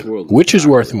question. world is Which is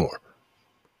worth backwards.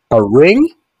 more? A ring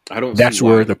I don't that's see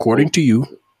why. worth, according to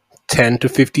you, 10 to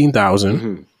 15,000,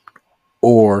 Mhm.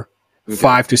 or Okay.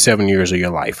 5 to 7 years of your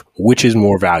life. Which is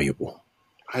more valuable?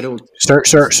 I don't. Sir,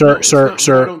 sir, No, sir, it's sir, not. No, I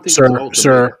sir, don't think it's sir, ultimatum.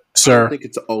 sir, I don't sir, think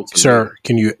it's an ultimatum. sir.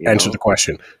 Can you You answer know, the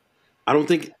question? I don't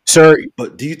think. Sir,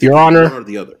 But do you think Your it's Honor, one or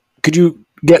the other? could you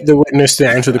get the witness to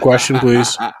answer the question,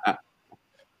 please?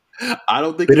 I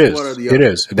don't think It it's one or is. the It other.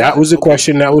 is. That was the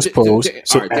question that was posed. All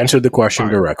So right, answer the question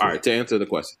all directly. right. To answer the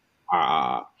question,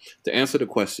 to answer the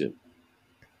question,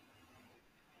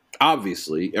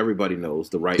 obviously everybody knows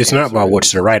the right. It's not answer about is,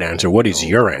 what's the right answer. What is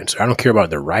your answer? I don't care about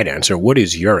the right answer. What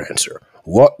is your answer?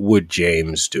 What would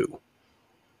James do?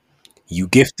 You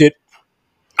gifted?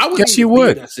 I wouldn't Yes, even you be in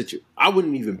would. that situation. I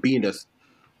wouldn't even be in that.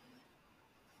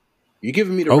 You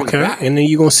giving me the ring Okay, back? and then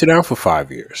you're gonna sit down for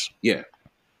 5 years. Yeah,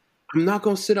 I'm not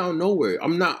gonna sit down nowhere.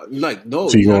 I'm not like no.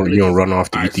 So you're not you gonna just, run off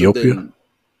to all right, Ethiopia? So then,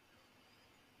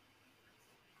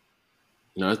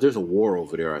 no, there's a war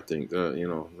over there. I think you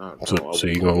know. So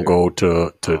you're gonna go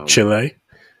to Chile,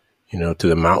 to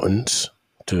the mountains,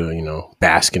 to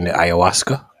bask in the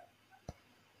ayahuasca.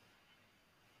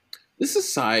 This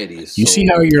society is. You so see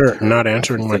how you're terrible not if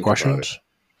answering you my think about it. questions?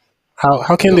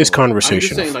 How can No, this I'm just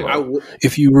conversation saying, like, flow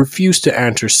if you refuse to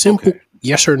answer simple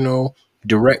yes or no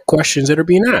direct questions that are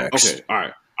being asked? Okay, all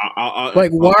right.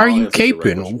 Like, why are you answer the direct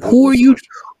caping? question. Who are What's the you? question?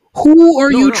 Who are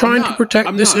No, you I'm trying to not. protect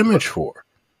I'm this not. image for?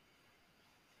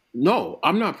 No,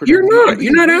 I'm not. You're I'm not. You're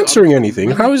being not real. answering I'm anything.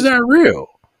 really How is just- that real?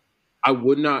 I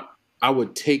would not. I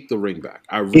would take the ring back.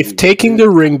 I really If taking would. the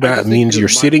ring I back just think means you're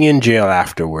because sitting in jail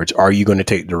afterwards, are you going to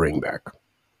take the ring back?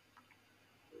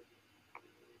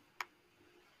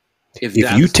 If you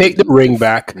that's take the ring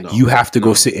back, no, you have to no.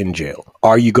 go sit in jail.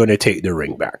 Are you going to take the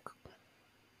ring back?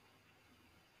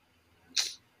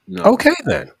 No. Okay,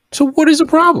 then. So what is the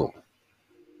problem?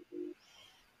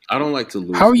 I don't like to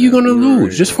lose. How are you going to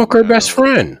lose? Just fuck her best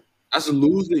friend. That's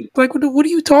losing. Like, what are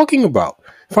you talking about?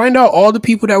 Find out all the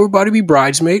people that were about to be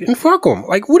bridesmaid and fuck them.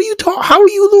 Like, what are you talking? How are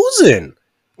you losing?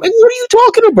 Like, what are you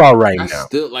talking about right now?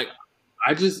 Still, like,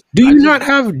 Do you not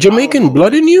have Jamaican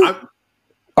blood in you?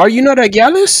 Are you not a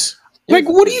Gallus? Like,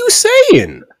 what are you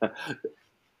saying? I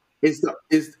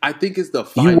think it's the.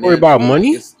 You worry about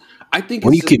money? I think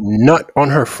when you could nut on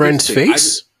her friend's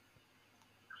face.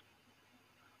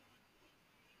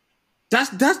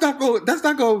 That's not going. That's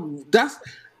not gonna.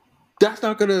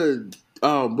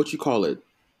 What you call it?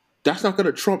 That's not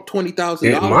gonna trump $20,000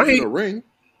 in a ring.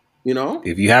 You know,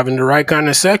 if you're having the right kind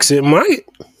of sex, it might.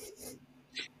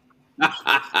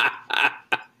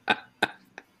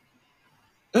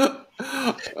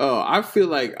 I feel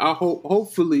like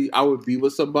hopefully I would be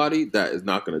with somebody that is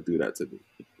not going to do that to me.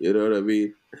 You know what I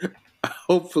mean?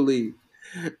 Hopefully,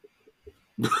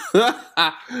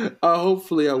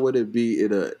 hopefully I wouldn't be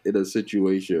in a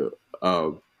situation.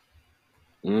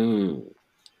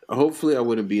 Hopefully I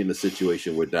wouldn't be in a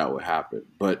situation where that would happen.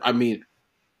 But I mean,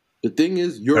 the thing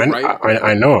is, you're right.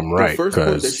 I know I'm right. The first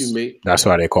point that you made. That's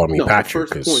why they call me Patrick.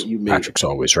 Because Patrick's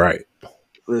always right.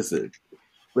 Listen.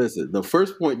 The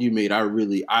first point you made, I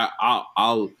like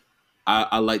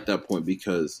that point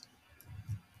because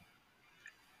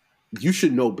you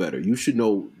should know better. You should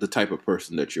know the type of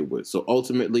person that you're with. So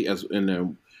ultimately,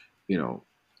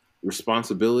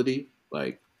 responsibility,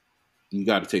 like you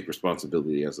got to take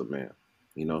responsibility as a man.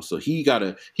 So he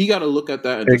gotta look at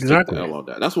that and just take the L on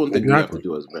that. That's one thing we have to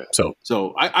do as men.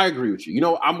 So I agree with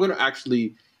you. I'm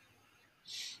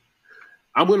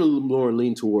gonna more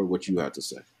lean toward what you had to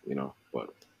say.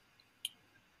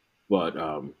 But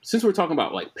since we're talking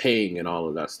about like paying and all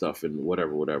of that stuff and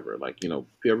whatever, like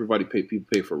everybody people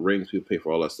pay for rings, people pay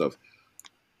for all that stuff.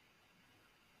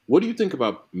 What do you think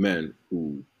about men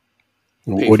who?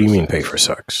 What do you mean pay for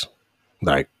sex?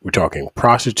 Like we're talking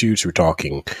prostitutes, we're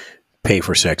talking pay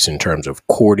for sex in terms of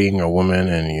courting a woman,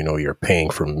 and you're paying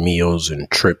for meals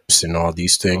and trips and all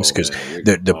these things because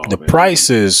the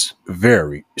prices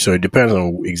vary. So it depends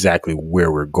on exactly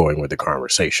where we're going with the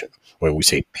conversation when we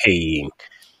say paying.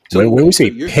 When we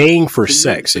say paying for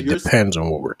sex, it depends on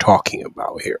what we're talking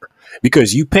about here.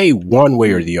 Because you pay one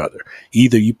way or the other.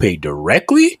 Either you pay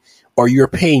directly or you're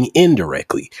paying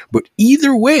indirectly. But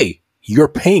either way, you're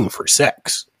paying for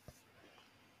sex.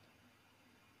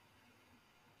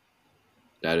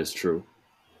 That is true.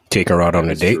 Take her out on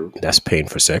a date, that's paying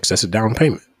for sex. That's a down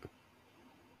payment.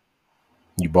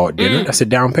 You bought dinner, that's a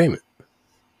down payment.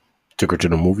 Took her to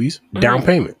the movies, down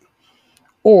payment.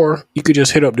 Or you could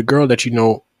just hit up the girl that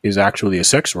is actually a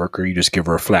sex worker. You just give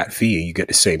her a flat fee and you get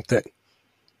the same thing.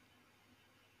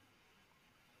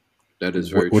 That is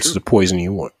very true. What's the poison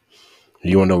you want?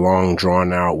 You want the long,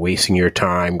 drawn out, wasting your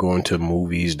time, going to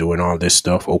movies, doing all this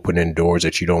stuff, opening doors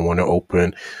that you don't want to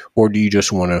open? Or do you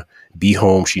just want to be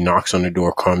home? She knocks on the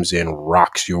door, comes in,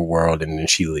 rocks your world, and then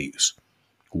she leaves.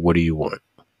 What do you want?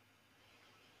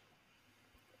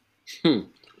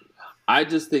 I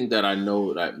just think that I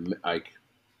know that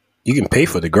you can pay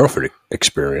for the girlfriend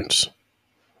experience.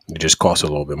 It just costs a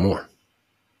little bit more.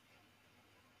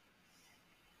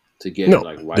 To get it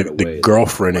like right away. The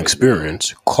girlfriend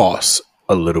experience costs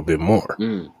a little bit more.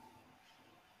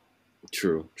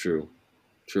 True.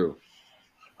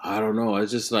 I don't know.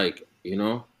 It's just like, I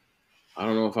don't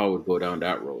know if I would go down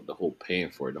that road, the whole paying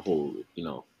for it, the whole,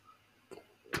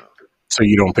 So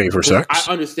you don't pay for sex?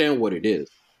 I understand what it is.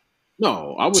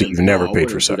 No, I wouldn't. So you've never paid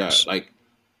for sex? Like,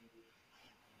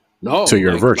 no. So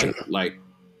you're a virgin? Like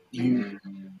you.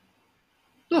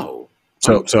 No.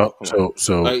 So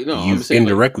you've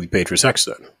indirectly paid for sex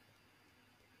then?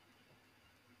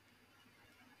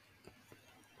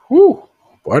 Whoo,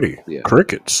 buddy. Yeah.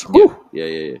 Crickets. Woo.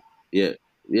 Yeah.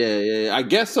 I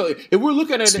guess so. If we're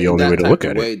looking at it's the only way to look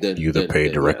at it. Then, you either pay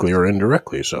directly or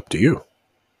indirectly. It's up to you.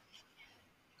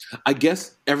 I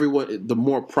guess everyone, the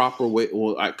more proper way,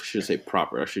 well, I shouldn't say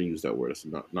proper. I shouldn't use that word. It's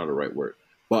not the right word.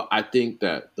 But I think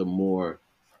that the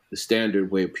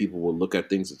standard way people will look at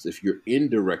things is if you're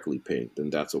indirectly paying, then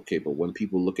that's okay. But when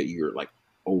people look at you, you're like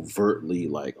overtly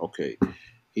like, okay,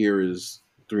 here is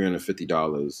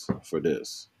 $350 for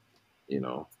this.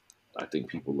 I think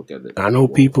people look at it. I know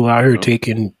people out here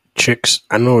taking chicks.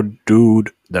 I know a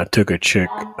dude that took a chick.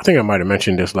 I think I might have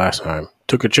mentioned this last time.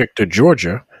 Took a chick to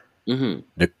Georgia,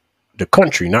 the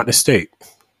country, not the state.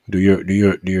 Do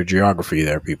your geography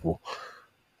there, people.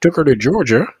 Took her to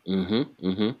Georgia,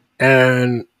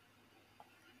 and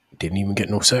didn't even get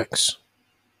no sex.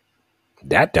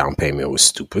 That down payment was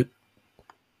stupid.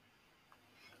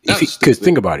 Because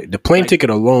think about it, the plane ticket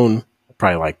alone,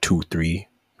 probably like 2-3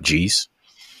 G's.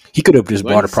 He could have just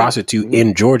bought a prostitute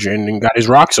in Georgia and then got his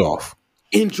rocks off.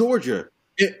 In Georgia.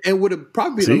 And would have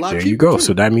probably been a lot cheaper. There you go. Too.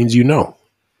 So that means you know.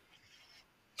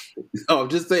 I'm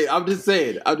just saying.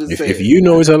 If you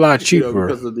know it's a lot cheaper,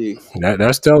 because of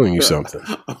that's telling you something.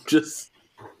 I'm just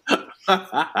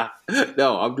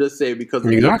saying because of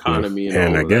the economy.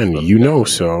 And again,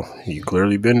 so you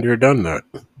clearly been there, done that.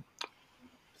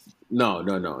 No.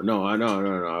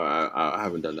 I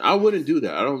haven't done that. I wouldn't do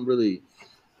that.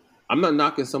 I'm not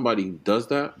knocking somebody who does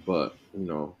that, but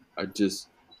because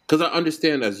I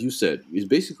understand, as you said, it's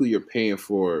basically you're paying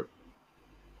for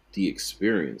the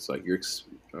experience. Like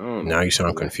now you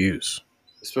sound confused.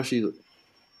 Especially,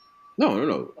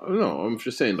 no. I'm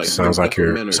just saying, like, sounds like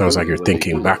you're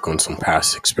thinking back on some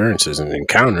past experiences and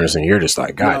encounters, and you're just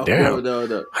like, God damn,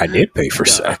 no. I did pay for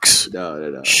sex.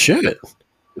 No. Shit,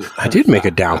 I did make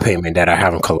a down payment that I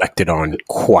haven't collected on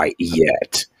quite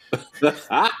yet.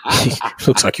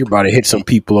 Looks like you're about to hit some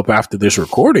people up after this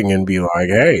recording and be like,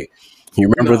 hey,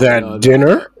 you remember that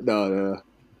dinner? No.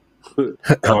 I'm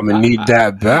gonna need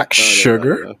that back,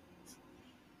 sugar.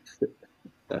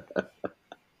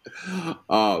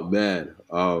 Oh man,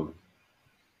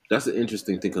 that's an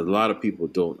interesting thing because a lot of people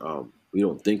we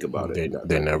don't think about it.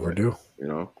 They never do.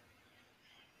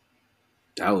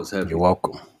 That was heavy. You're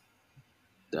welcome.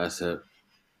 That's it.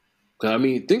 I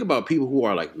mean, think about people who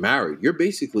are like married. You're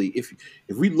basically, if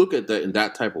we look at that in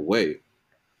that type of way,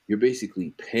 you're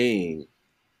basically paying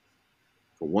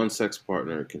for one sex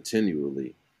partner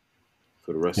continually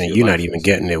for the rest of your life. You're not even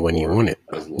getting it when you want it.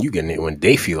 You're getting it when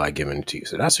they feel like giving it to you.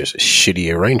 So that's just a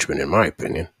shitty arrangement, in my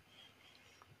opinion.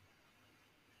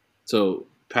 So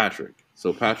Patrick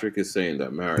is saying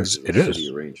that marriage is a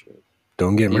shitty arrangement.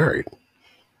 Don't get married.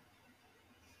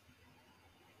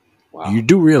 Wow. You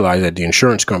do realize that the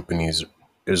insurance companies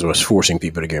is what's forcing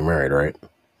people to get married, right?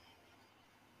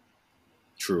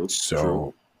 True.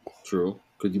 So true.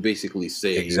 Could you basically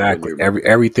say exactly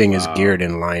everything is geared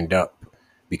and lined up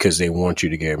because they want you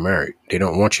to get married. They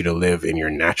don't want you to live in your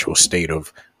natural state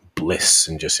of bliss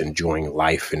and just enjoying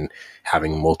life and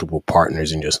having multiple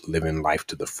partners and just living life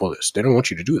to the fullest. They don't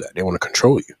want you to do that. They want to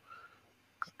control you.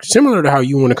 Similar to how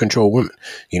you want to control women.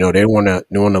 They want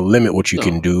to limit what you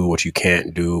can do, what you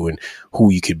can't do, and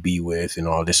who you could be with and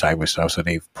all this type of stuff. So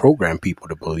they've programmed people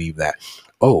to believe that,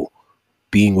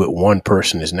 being with one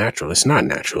person is natural. It's not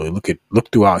natural. Look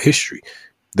throughout history.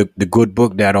 The good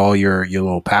book that all your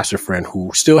little pastor friend who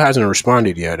still hasn't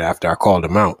responded yet after I called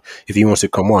him out, if he wants to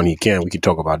come on, he can. We can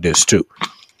talk about this too.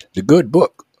 The good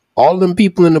book. All them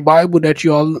people in the Bible that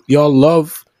y'all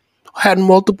love had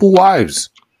multiple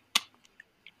wives.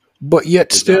 But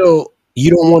yet still,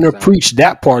 you don't want to preach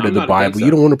that part of the Bible.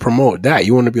 You don't want to promote that.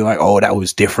 You want to be like, that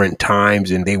was different times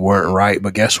and they weren't right.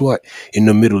 But guess what? In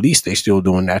the Middle East, they still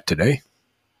doing that today.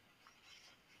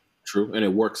 True, and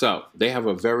it works out. They have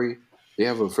a very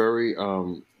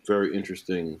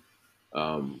interesting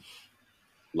um,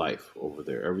 life over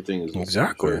there. Everything is very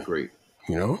Exactly. great,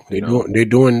 You know, you know. they're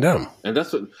doing them And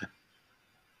that's what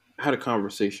I had a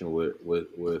conversation with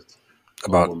a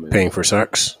about woman paying for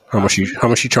sex. last week. How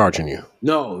much she charging you?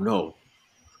 No, no,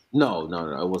 no.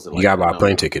 It wasn't You like gotta that. buy a No,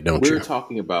 plane ticket, don't we were you?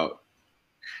 talking about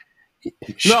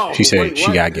She no. said Wait, she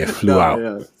what? gotta get flew No, out.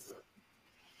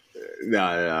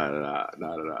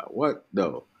 no, no. What?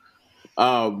 No.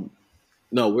 Um,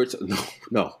 no. No,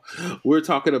 no. We're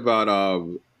talking about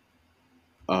um,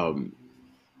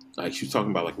 like she was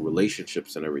talking about like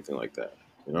relationships and everything like that.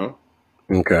 You know?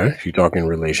 Okay, she talking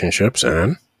relationships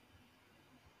and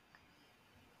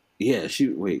Yeah. She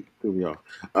wait. Here we are.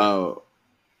 Uh,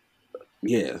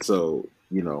 yeah. So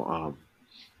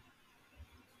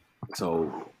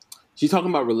so she's talking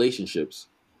about relationships,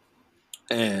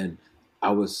 and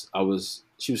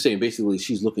she was saying basically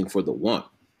she's looking for the one,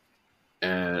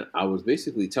 and I was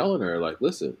basically telling her like,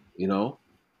 listen,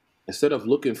 instead of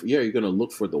looking for, you're gonna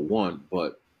look for the one,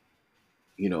 but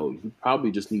you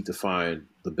probably just need to find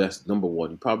the best. Number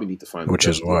one, you probably need to find the which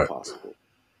is best deal what? possible,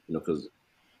 because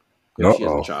Uh she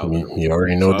has a oh, child and you everything like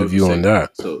already that. know So I the was just view on saying,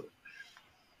 that. so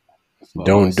I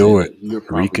Don't was saying do it. that you're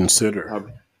Reconsider.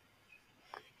 probably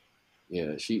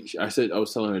yeah. I said I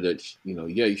was telling her that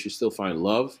yeah, you should still find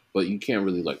love, but you can't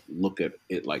really like look at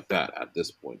it like that at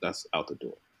this point. That's out the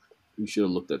door. You should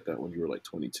have looked at that when you were like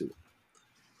 22,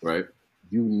 right?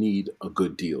 You need a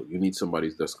good deal. You need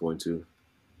somebody that's going to.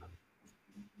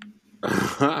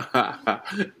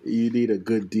 You need a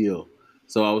good deal.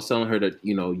 So I was telling her that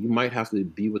you might have to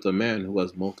be with a man who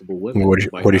has multiple women. You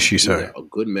might What did have to she do say? that. A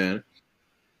good man.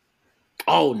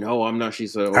 Oh no, I'm not. She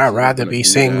said, "Oh, I'd she's not rather gonna be do that."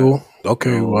 single.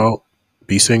 Okay, No. well,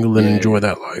 be single and Yeah, enjoy yeah.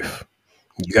 that life.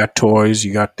 You got toys,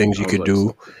 you got things I you was could like,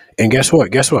 do. And guess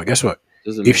what? Guess what? Guess what?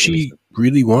 doesn't If make any she sense.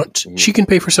 really wants, Hmm. she can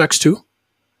pay for sex too.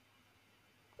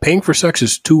 Paying for sex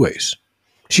is two ways.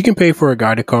 She can pay for a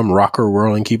guy to come rock her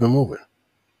world and keep it moving.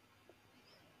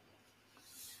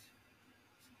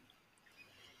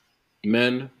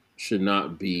 Men should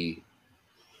not be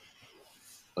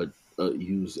a,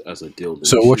 used as a dildo.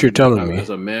 So what you're telling As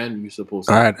me, a man, you're supposed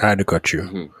to. I had to cut you.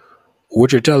 Hmm.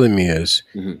 What you're telling me is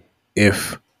Hmm.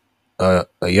 if a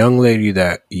young lady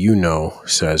that you know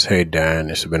says, "Hey Dan,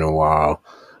 it's been a while,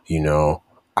 you know,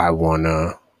 I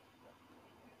wanna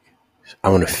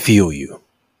feel you."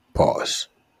 Pause.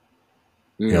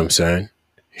 You know what I'm Hmm. saying?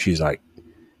 She's like,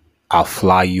 "I'll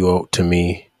fly you out to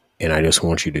me, and I just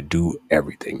want you to do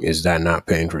everything." Is that not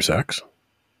paying for sex?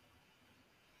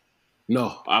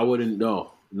 No, I wouldn't.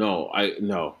 No,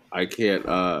 I can't.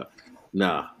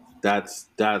 Nah, that's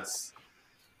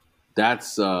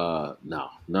no.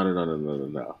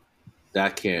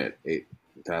 That can't.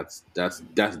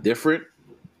 That's different.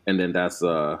 And then that's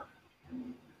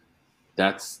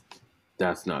that's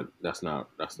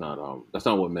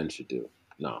not what men should do.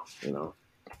 No,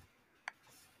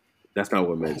 that's not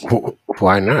what men should do.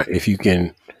 Why not? If you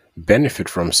can benefit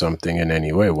from something in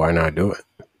any way, why not do it?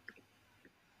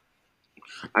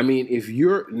 I mean,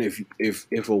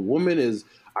 if a woman is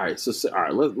all right, so all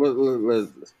right,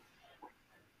 let's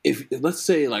if let's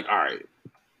say like all right,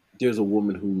 there's a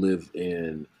woman who lives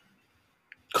in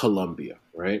Colombia,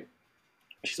 right?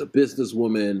 She's a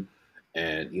businesswoman,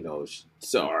 and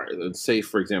so all right, let's say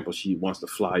for example she wants to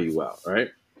fly you out,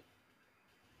 right?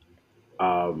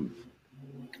 Um,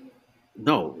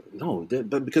 no,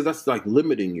 because that's like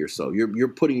limiting yourself. You're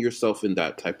putting yourself in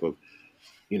that type of,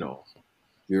 you know,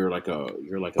 you're like a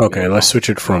male Okay, let's switch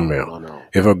it prostitute. from No, male. no, no.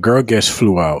 If a girl gets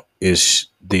flew out, is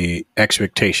the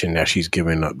expectation that she's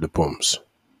giving up the pumps?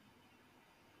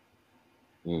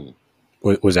 Mm.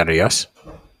 Was that a yes?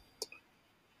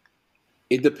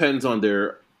 It depends on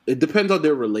their. It depends on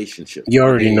their relationship. You Are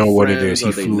already they know what it is. friends? He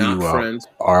Are they flew not you out. friends?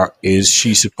 Or is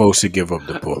she supposed to give up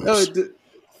the No, pumps?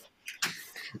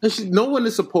 no one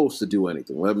is supposed to do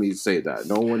anything. Let me say that.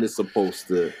 No one is supposed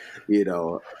to, you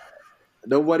know,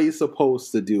 nobody's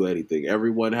supposed to do anything.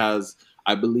 Everyone has,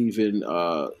 I believe in,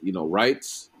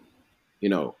 rights. You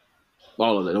know,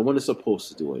 all of that. No one is supposed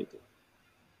to do anything.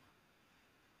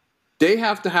 They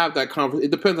have to have that conversation.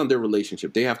 It depends on their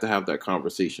relationship. They have to have that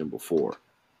conversation before,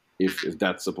 if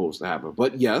that's supposed to happen.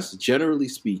 But yes, generally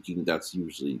speaking,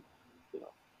 you know,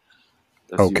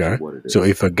 that's usually Okay. what it So is.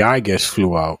 if a guy gets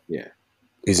flew out, Yeah,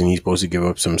 isn't he supposed to give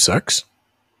up some sex?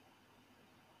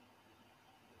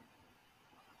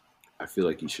 I feel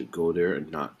like you should go there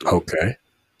and not do it. Okay.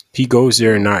 He goes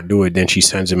there and not do it, then she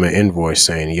sends him an invoice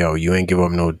saying, "Yo, you ain't give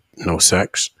up no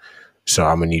sex, so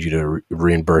I'm gonna need you to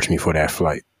reimburse me for that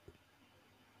flight."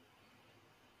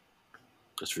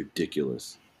 That's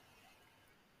ridiculous.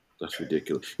 That's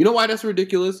ridiculous. You know why that's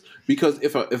ridiculous? Because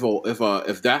if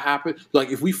that happened, like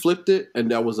if we flipped it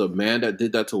and that was a man that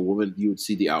did that to a woman, you would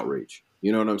see the outrage.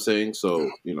 You know what I'm saying?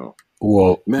 So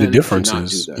Well, the men should difference not do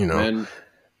is, that. Men,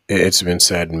 it's been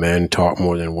said men talk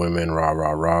more than women, rah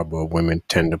rah rah, but women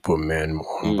tend to put men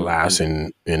on blast mm-hmm.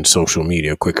 in social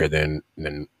media quicker than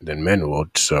men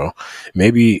would. So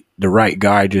maybe the right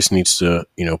guy just needs to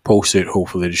post it.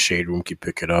 Hopefully, the shade room can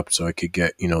pick it up so it could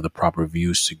get the proper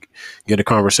views to get a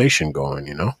conversation going.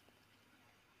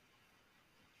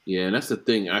 Yeah, and that's the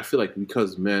thing. I feel like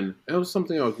because men, it was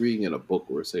something I was reading in a book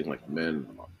where it's saying like men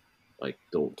like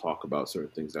don't talk about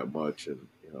certain things that much, and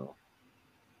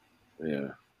yeah,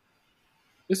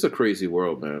 it's a crazy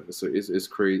world, man. It's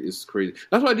crazy. It's crazy.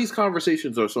 That's why these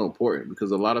conversations are so important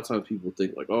because a lot of times people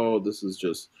think like, oh, this is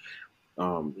just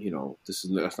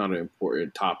that's not an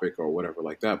important topic or whatever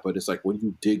like that. But it's like when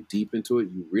you dig deep into it,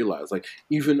 you realize like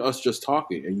even us just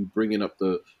talking and you bringing up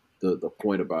the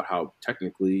point about how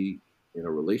technically in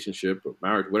a relationship or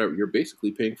marriage, whatever, you're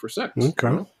basically paying for sex.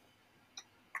 Okay.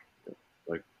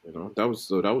 Like that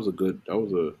was a good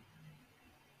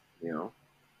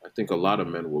I think a lot of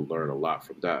men will learn a lot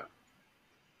from that.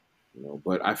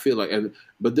 But I feel like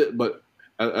but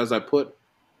as I put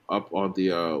up on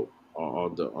the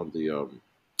on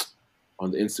the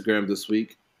Instagram this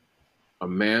week, a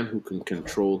man who can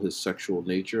control his sexual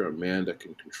nature, a man that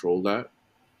can control that,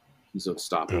 he's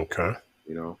unstoppable. Okay.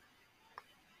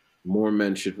 More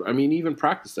men should. I mean, even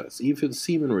practice that. Even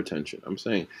semen retention. I'm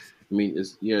saying. I mean,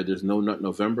 there's no nut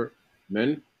November.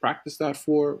 Men try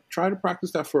to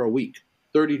practice that for a week,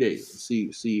 30 days, and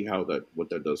see what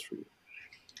that does for you.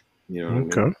 You know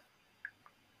what I mean?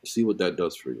 See what that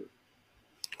does for you.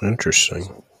 Interesting.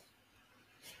 So.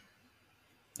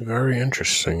 Very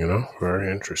interesting,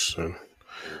 very interesting.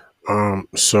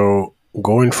 So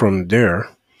going from there,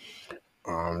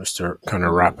 just to kind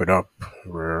of wrap it up,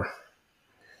 we're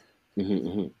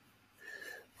here.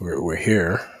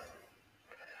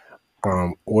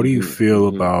 What do you feel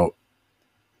about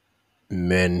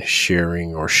men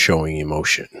sharing or showing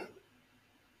emotion?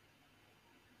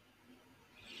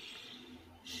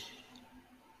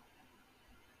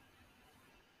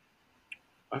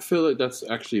 I feel like that's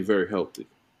actually very healthy.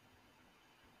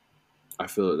 I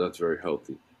feel like that's very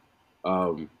healthy.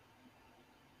 I'm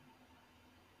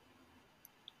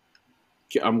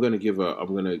gonna give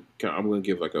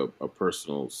like a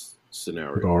personal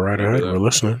scenario. Go right ahead. We're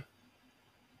listening.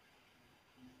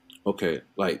 Okay,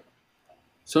 like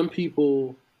some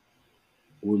people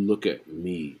will look at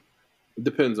me. It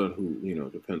depends on who.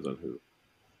 Depends on who.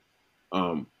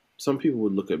 Some people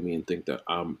would look at me and think that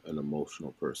I'm an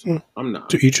emotional person. I'm not.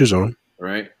 To each his own.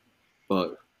 Right?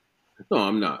 But no,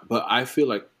 I'm not. But I feel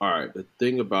like, all right, the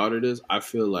thing about it is, I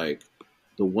feel like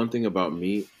the one thing about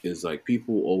me is like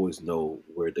people always know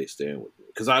where they stand with me.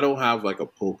 Because I don't have like a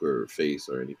poker face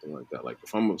or anything like that. Like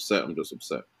if I'm upset, I'm just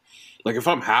upset. Like if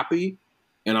I'm happy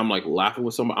and I'm like laughing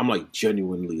with someone, I'm like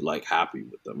genuinely like happy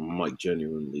with them. I'm like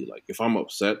genuinely like, if I'm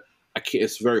upset, I can't,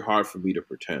 it's very hard for me to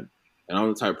pretend. And I'm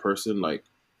the type of person like,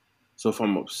 so if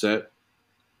I'm upset,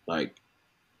 like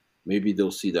maybe they'll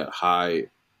see that high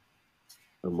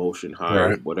emotion,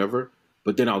 high whatever,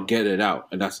 but then I'll get it out,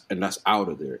 and that's out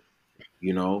of there,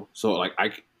 So like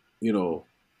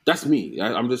that's me.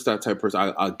 I'm just that type of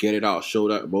person. I'll get it out, I'll show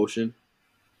that emotion.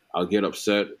 I'll get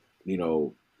upset,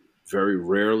 very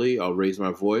rarely I'll raise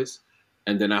my voice,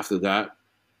 and then after that,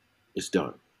 it's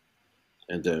done.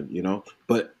 And then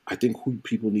but I think who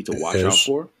people need to watch out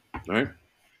for, right?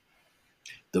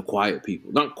 The quiet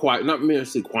people, not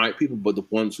merely quiet people, but the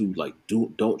ones who like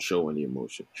don't show any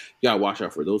emotion. You gotta watch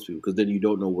out for those people because then you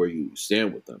don't know where you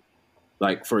stand with them.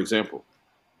 Like for example,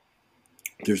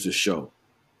 there's this show.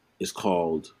 It's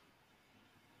called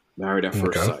Married at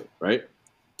First Sight, right?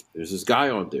 There's this guy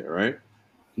on there, right?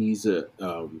 He's a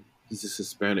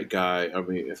Hispanic guy. I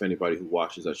mean, if anybody who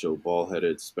watches that show,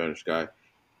 bald-headed Spanish guy.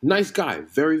 Nice guy,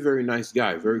 very, very nice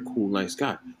guy, very cool, nice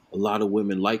guy. A lot of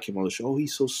women like him on the show. Oh,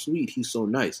 he's so sweet, he's so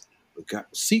nice. But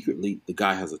secretly, the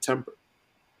guy has a temper.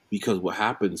 Because what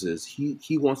happens is he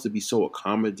wants to be so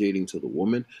accommodating to the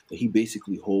woman that he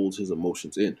basically holds his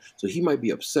emotions in. So he might be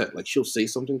upset. Like she'll say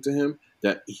something to him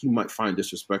that he might find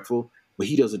disrespectful, but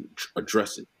he doesn't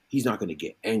address it. He's not going to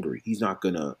get angry. He's not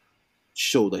going to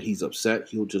show that he's upset.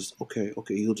 He'll just, okay,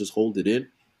 he'll just hold it in.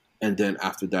 And then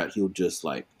after that, he'll just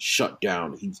like shut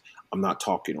down. I'm not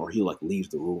talking, or he'll like leave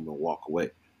the room and walk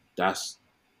away. That's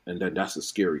a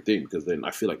scary thing because then I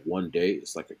feel like one day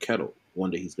it's like a kettle. One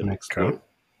day he's gonna explode.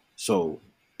 So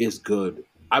it's good.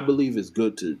 I believe it's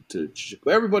good to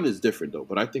everyone is different though,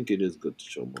 but I think it is good to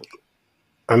show emotion.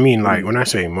 I mean, like when I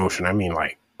say emotion, I mean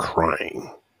like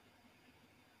crying.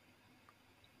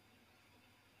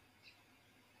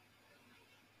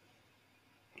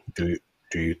 Do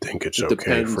do you think it's It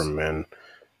okay for depends men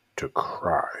to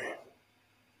cry?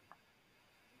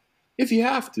 if you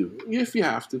have to. If you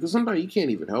have to, because sometimes you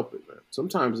can't even help it, man.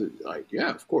 Sometimes it like yeah,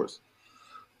 of course.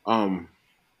 Um,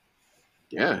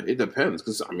 yeah, it depends.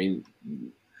 Because I mean,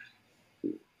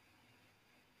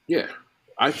 yeah,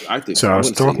 I think So so. I I was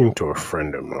wouldn't say talking no. to a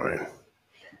friend of mine,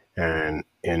 and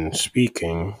in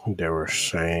speaking, they were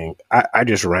saying, I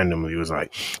just randomly was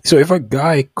like, so if a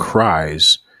guy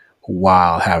cries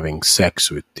while having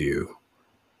sex with you,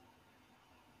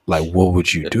 like, what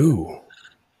would you do?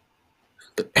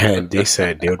 And they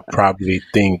said they would probably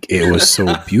think it was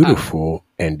so beautiful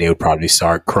and they would probably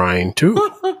start crying too.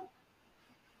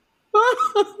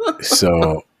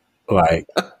 So, like,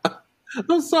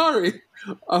 I'm sorry.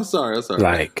 I'm sorry. I'm sorry.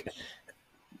 like,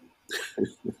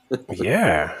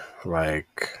 yeah,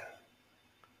 like,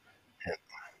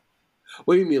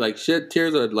 What do you mean, like shed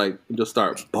tears or like just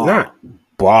start not bawling?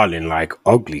 bawling, like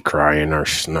ugly crying or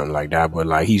nothing like that, but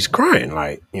like he's crying,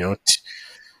 like,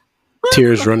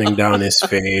 tears running down his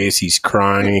face. He's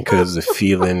crying because the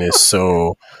feeling is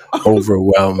so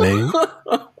overwhelming.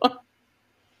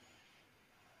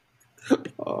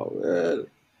 Oh man.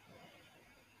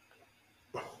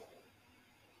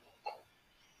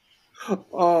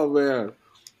 Oh man.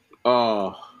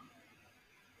 Oh,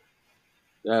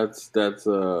 that's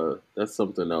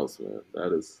something else, man.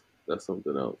 That's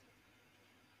something else.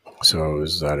 So,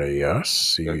 is that a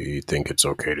yes? You, That, you think it's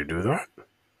okay to do that?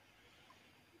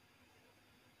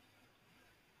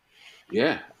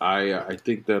 yeah, I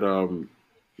think that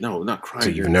no, not So,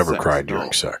 crying you've during never sex. cried during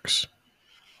No, sex.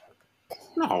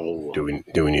 no, Do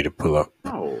we need to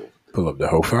no, pull up the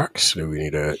Hofax? Do we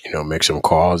need to make some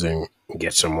calls and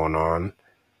get someone on?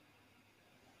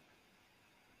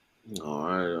 no.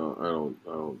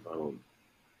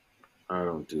 I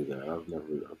don't do that. I've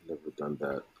never done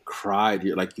that. Cried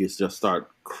like you just start.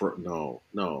 No,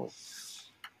 no.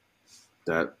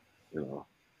 That you know.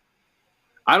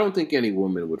 I don't think any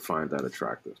woman would find that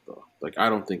attractive though. Like I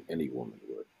don't think any woman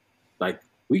would. Like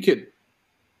we could.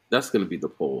 That's going to be the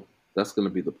poll. That's going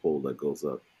to be the poll that goes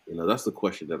up. That's the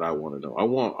question that I want to know. I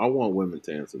want women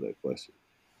to answer that question.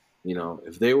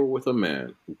 If they were with a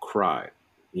man who cried,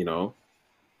 you know,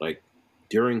 like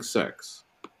during sex,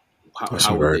 That's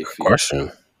how a would very they good feel?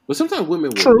 question. But sometimes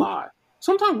women will True. lie.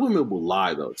 Sometimes women will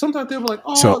lie though. Sometimes they'll be like,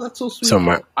 "Oh, So, that's so so sweet."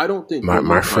 my I don't think my women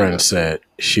my find friend that sweet. said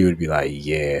she would be like,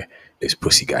 "Yeah, this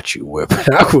pussy got you whipped."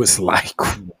 I was like,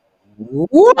 See,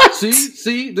 "What?"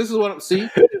 see, this is what I'm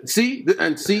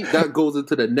see that goes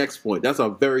into the next point. That's a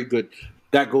very good.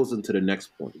 That goes into the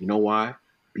next point. You know why?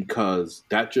 Because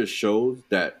that just shows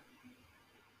that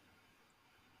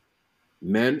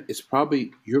men,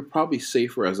 you're probably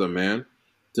safer as a man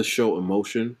to show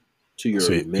emotion to your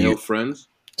So male you friends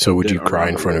so would than you cry around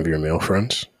in a front of woman. your male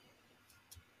friends?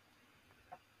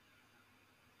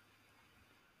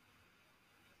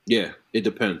 Yeah, it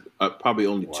depends. Probably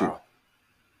only two. Wow.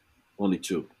 Only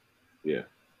two. Yeah,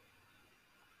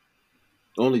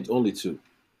 only two.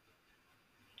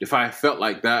 If I felt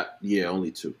like that, yeah,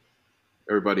 only two.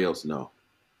 Everybody else, no.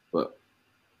 But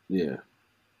yeah,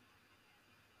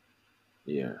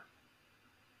 yeah,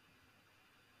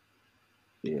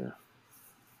 yeah.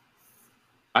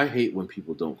 I hate when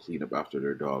people don't clean up after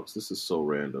their dogs. This is so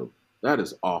random. That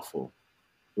is awful.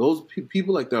 Those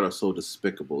people like that are so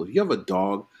despicable. If you have a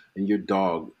dog and your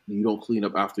dog you don't clean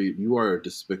up after you are a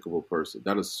despicable person.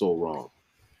 That is so wrong.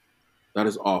 That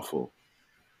is awful.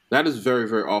 That is very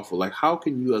very awful. Like how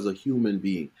can you as a human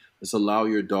being just allow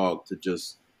your dog to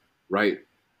just right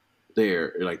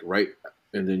there like right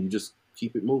and then you just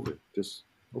keep it moving. Just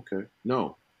okay.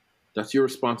 No. That's your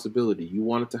responsibility. You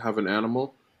wanted to have an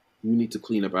animal, you need to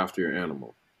clean up after your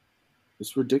animal.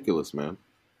 It's ridiculous, man.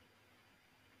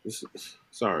 This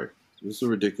sorry. This is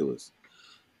ridiculous.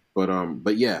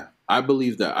 But yeah, I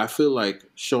believe that. I feel like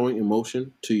showing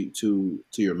emotion to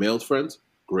your male friends,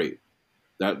 great.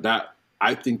 That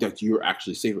I think that you're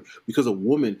actually safer because a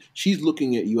woman, she's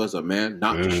looking at you as a man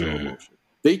not to show Mm. emotion.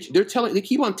 They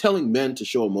keep on telling men to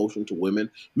show emotion to women.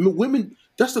 Women,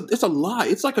 it's a lie.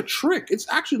 It's like a trick. It's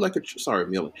actually like sorry,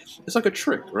 Millie. It's like a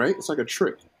trick, right? It's like a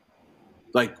trick.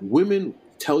 Like women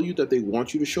tell you that they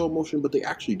want you to show emotion, but they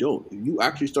actually don't. If you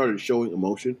actually started showing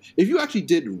emotion, if you actually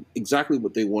did exactly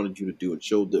what they wanted you to do and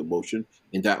showed the emotion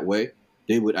in that way,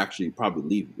 they would actually probably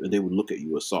leave you and they would look at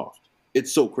you as soft.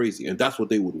 It's so crazy. And that's what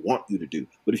they would want you to do.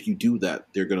 But if you do that,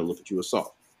 they're going to look at you as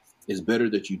soft. It's better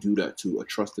that you do that to a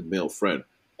trusted male friend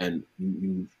and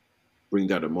you bring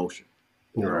that emotion,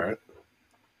 you know? Right.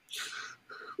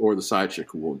 or the side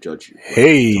chick who won't judge you.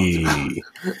 Hey,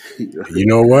 you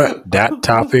know what? That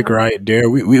topic right there,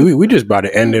 we just about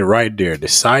to end it right there. The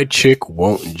side chick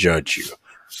won't judge you.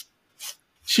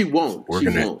 She won't. We're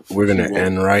gonna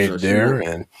end right there,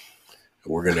 and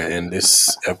we're gonna end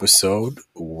this episode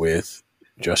with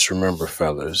just remember,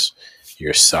 fellas,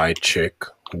 your side chick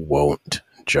won't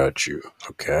judge you.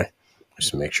 Okay,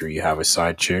 just make sure you have a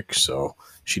side chick so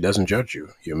she doesn't judge you.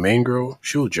 Your main girl,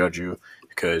 she'll judge you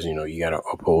because you gotta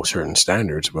uphold certain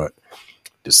standards, but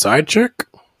the side chick,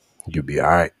 you'll be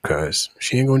alright because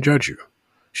she ain't gonna judge you.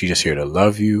 She just here to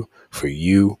love you for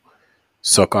you,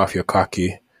 suck off your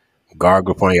cocky,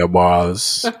 gargle upon your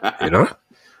balls,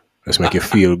 Let's make you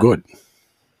feel good.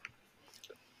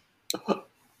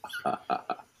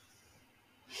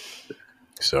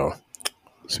 So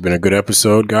it's been a good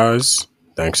episode, guys.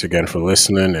 Thanks again for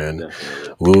listening, and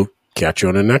we'll catch you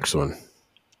on the next one.